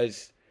idea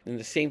was, in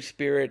the same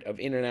spirit of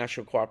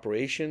international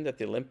cooperation that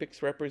the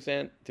Olympics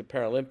represent, the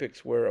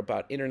Paralympics were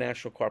about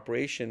international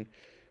cooperation,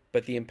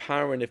 but the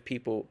empowerment of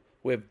people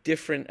who have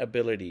different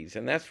abilities.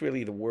 And that's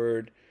really the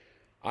word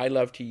I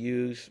love to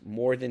use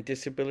more than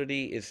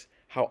disability, is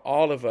how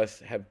all of us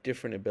have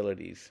different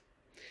abilities.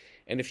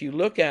 And if you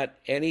look at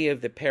any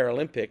of the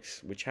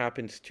Paralympics, which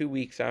happens 2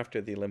 weeks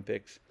after the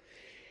Olympics,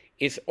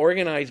 it's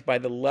organized by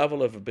the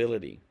level of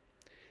ability.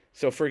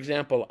 So, for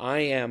example, I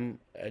am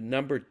a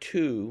number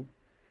 2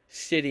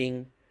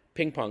 sitting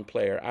ping pong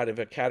player out of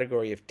a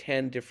category of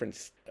 10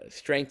 different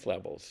strength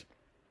levels.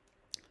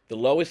 The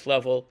lowest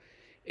level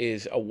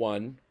is a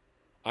 1.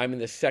 I'm in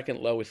the second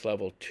lowest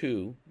level,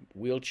 2,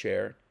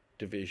 wheelchair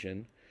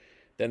division.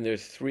 Then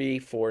there's 3,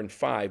 4, and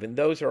 5. And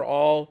those are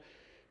all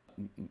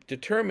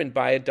determined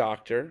by a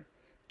doctor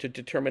to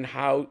determine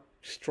how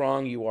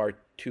strong you are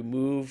to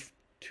move,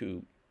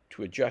 to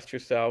adjust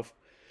yourself.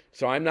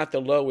 So I'm not the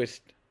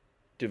lowest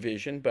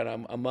division, but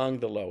I'm among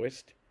the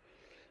lowest.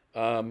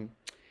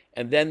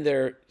 And then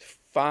there are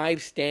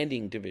 5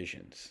 standing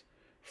divisions,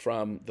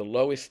 from the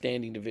lowest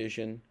standing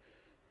division,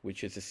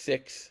 which is a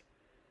 6,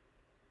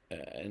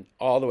 and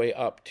all the way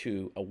up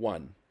to a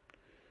 1.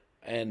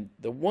 And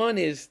the 1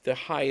 is the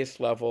highest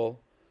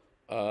level,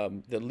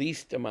 the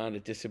least amount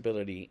of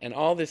disability. And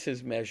all this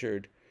is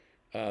measured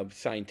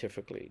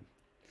scientifically.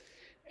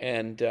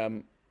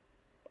 And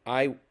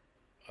I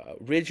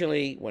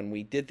originally, when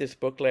we did this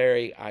book,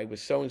 Larry, I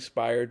was so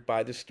inspired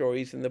by the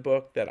stories in the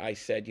book that I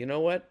said, you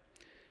know what?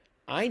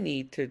 I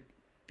need to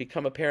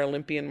become a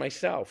Paralympian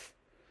myself.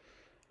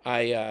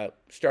 I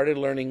started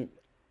learning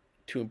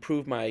to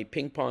improve my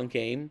ping pong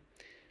game,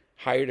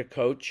 hired a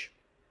coach,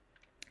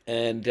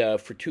 and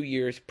for 2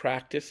 years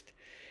practiced,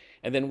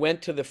 and then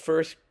went to the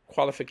first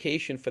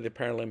qualification for the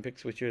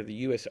Paralympics, which are the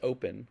U.S.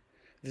 Open.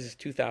 This is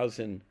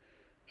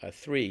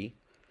 2003.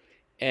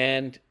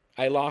 And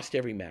I lost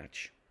every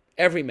match.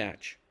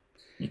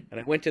 And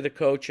I went to the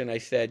coach and I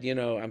said,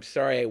 I'm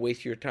sorry I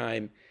wasted your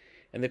time.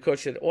 And the coach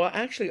said, well,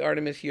 actually,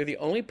 Artemis, you're the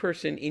only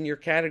person in your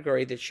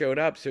category that showed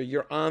up, so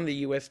you're on the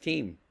U.S.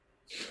 team.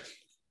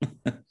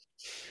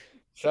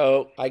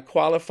 So I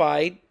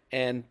qualified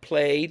and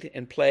played.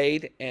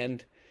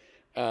 And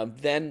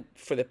then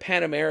for the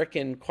Pan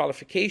American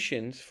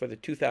qualifications for the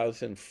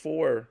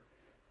 2004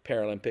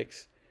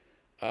 Paralympics,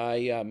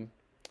 I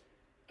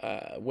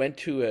went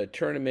to a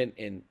tournament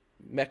in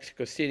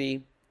Mexico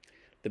City.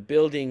 The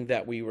building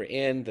that we were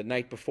in the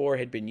night before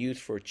had been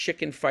used for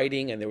chicken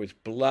fighting, and there was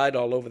blood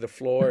all over the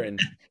floor. And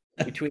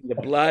between the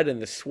blood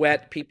and the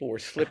sweat, people were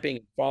slipping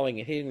and falling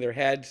and hitting their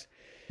heads.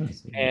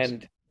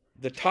 And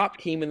the top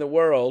team in the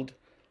world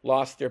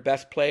lost their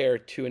best player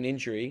to an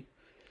injury.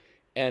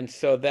 And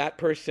so that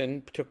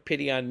person took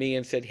pity on me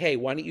and said, hey,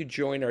 why don't you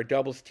join our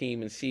doubles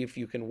team and see if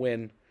you can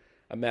win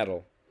a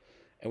medal?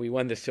 And we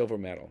won the silver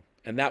medal.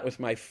 And that was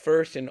my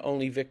first and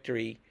only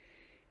victory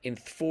in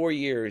 4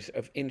 years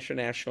of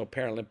international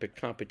Paralympic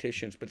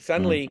competitions. But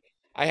suddenly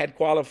I had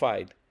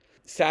qualified.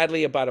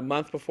 Sadly, about a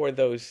month before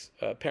those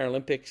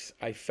Paralympics,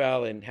 I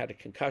fell and had a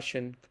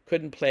concussion,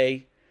 couldn't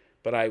play,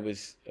 but I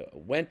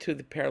went to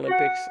the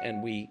Paralympics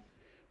and we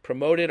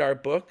promoted our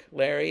book,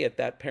 Larry, at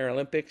that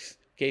Paralympics,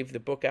 gave the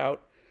book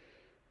out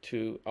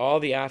to all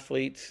the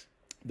athletes.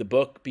 The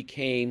book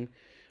became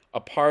a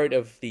part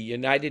of the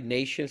United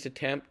Nations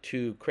attempt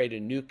to create a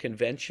new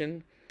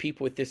convention,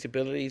 people with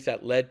disabilities,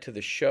 that led to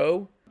the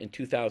show in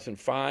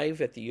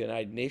 2005 at the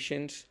United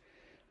Nations.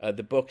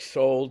 The book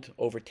sold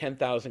over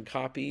 10,000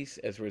 copies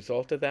as a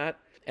result of that,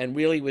 and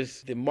really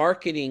was the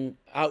marketing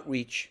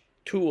outreach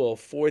tool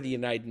for the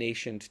United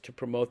Nations to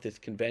promote this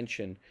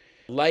convention.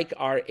 Like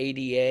our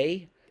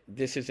ADA,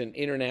 this is an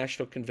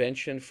international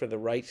convention for the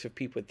rights of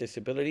people with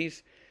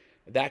disabilities.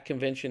 That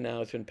convention now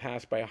has been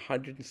passed by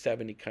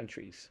 170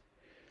 countries.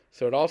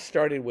 So it all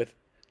started with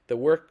the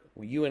work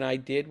you and I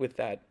did with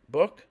that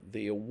book,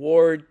 the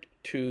award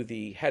to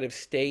the head of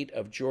state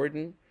of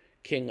Jordan,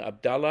 King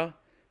Abdullah,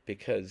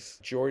 because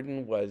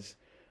Jordan was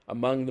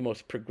among the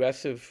most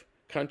progressive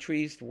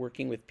countries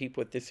working with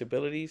people with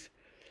disabilities.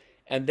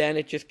 And then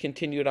it just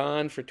continued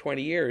on for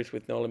 20 years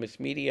with No Limits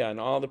Media and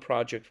all the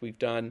projects we've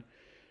done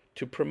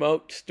to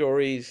promote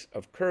stories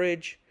of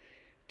courage,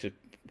 to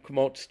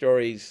promote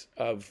stories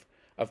of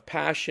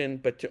passion,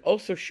 but to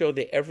also show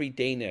the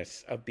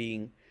everydayness of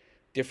being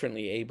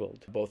differently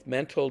abled, both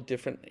mental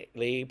differently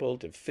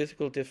abled and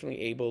physical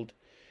differently abled.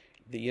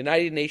 The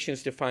United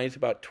Nations defines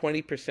about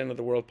 20% of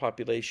the world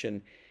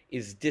population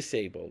is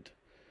disabled.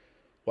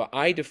 Well,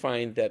 I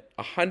define that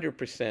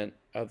 100%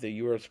 of the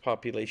world's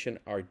population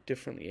are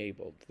differently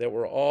abled, that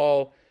we're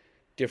all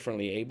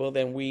differently abled,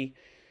 and we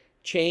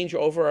change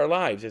over our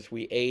lives. As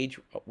we age,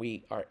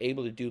 we are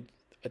able to do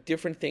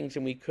different things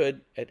than we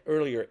could at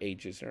earlier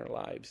ages in our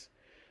lives.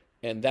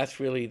 And that's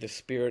really the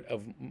spirit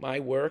of my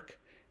work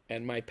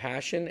and my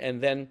passion.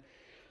 And then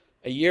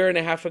a year and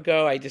a half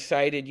ago, I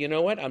decided, you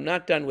know what, I'm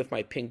not done with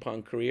my ping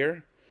pong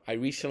career. I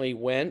recently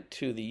went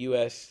to the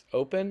U.S.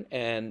 Open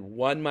and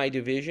won my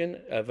division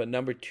of a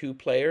number 2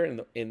 player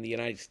in the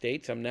United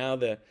States. I'm now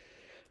the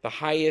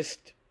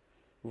highest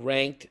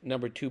ranked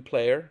number 2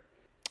 player.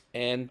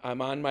 And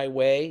I'm on my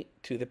way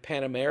to the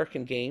Pan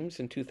American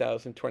Games in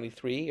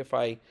 2023. If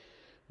I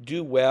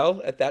do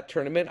well at that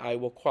tournament, I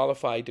will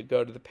qualify to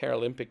go to the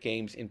Paralympic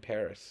Games in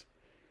Paris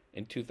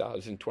in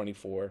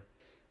 2024.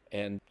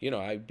 And,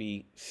 I'd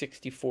be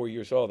 64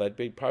 years old. I'd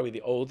be probably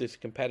the oldest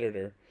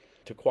competitor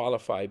to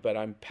qualify, but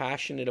I'm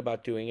passionate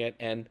about doing it.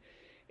 And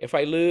if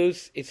I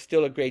lose, it's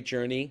still a great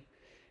journey.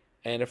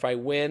 And if I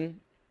win,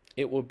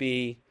 it will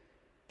be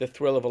the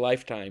thrill of a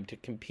lifetime to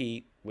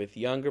compete with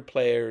younger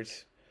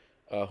players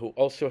who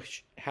also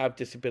have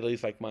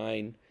disabilities like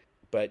mine,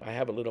 but I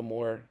have a little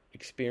more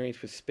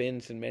experience with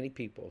spins than many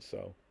people.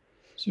 So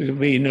you'll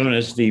be known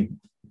as the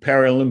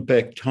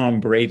Paralympic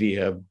Tom Brady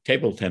of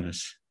table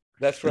tennis.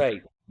 That's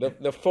right.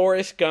 The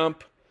Forrest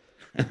Gump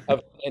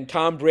and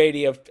Tom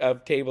Brady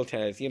of table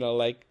tennis,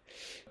 like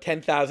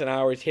 10,000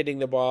 hours hitting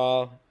the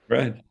ball.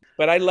 Right.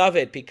 But I love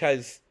it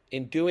because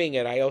in doing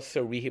it, I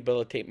also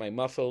rehabilitate my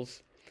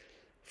muscles.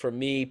 For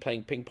me,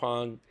 playing ping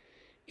pong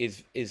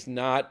is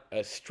not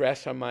a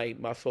stress on my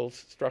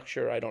muscles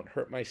structure. I don't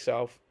hurt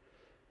myself.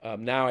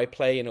 Now I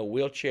play in a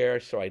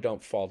wheelchair so I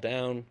don't fall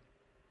down.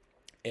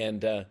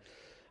 And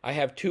I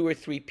have 2 or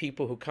 3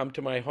 people who come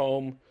to my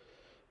home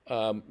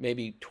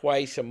maybe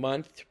twice a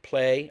month to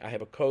play. I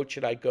have a coach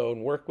that I go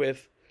and work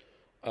with.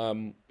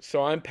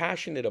 So I'm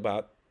passionate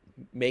about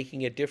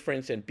making a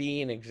difference and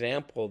being an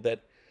example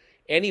that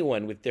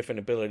anyone with different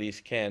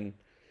abilities can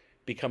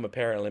become a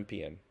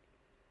Paralympian.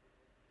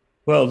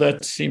 Well,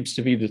 that seems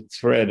to be the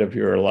thread of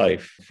your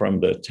life from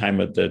the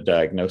time of the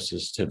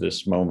diagnosis to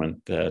this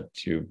moment, that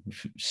you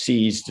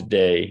seized the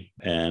day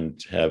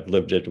and have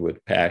lived it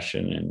with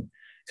passion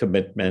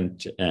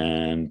commitment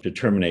and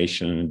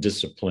determination and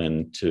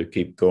discipline to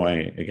keep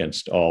going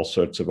against all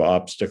sorts of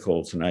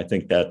obstacles. And I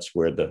think that's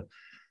where the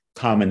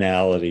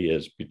commonality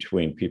is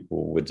between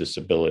people with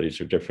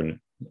disabilities or different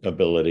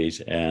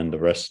abilities and the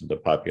rest of the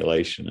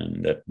population.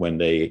 And that when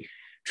they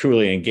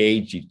truly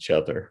engage each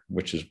other,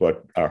 which is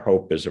what our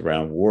hope is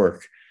around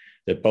work,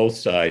 that both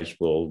sides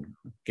will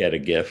get a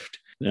gift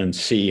and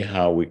see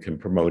how we can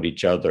promote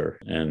each other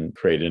and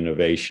create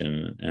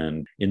innovation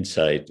and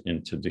insight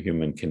into the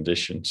human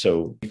condition.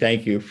 So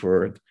thank you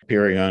for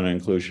appearing on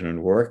Inclusion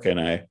and Work, and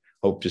I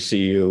hope to see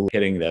you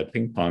hitting that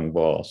ping pong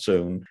ball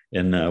soon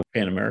in the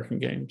Pan American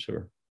Games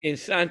or in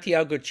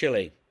Santiago,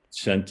 Chile.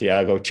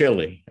 Santiago,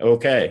 Chile.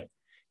 Okay.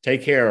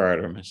 Take care,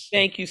 Artemis.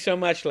 Thank you so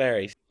much,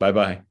 Larry.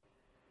 Bye-bye.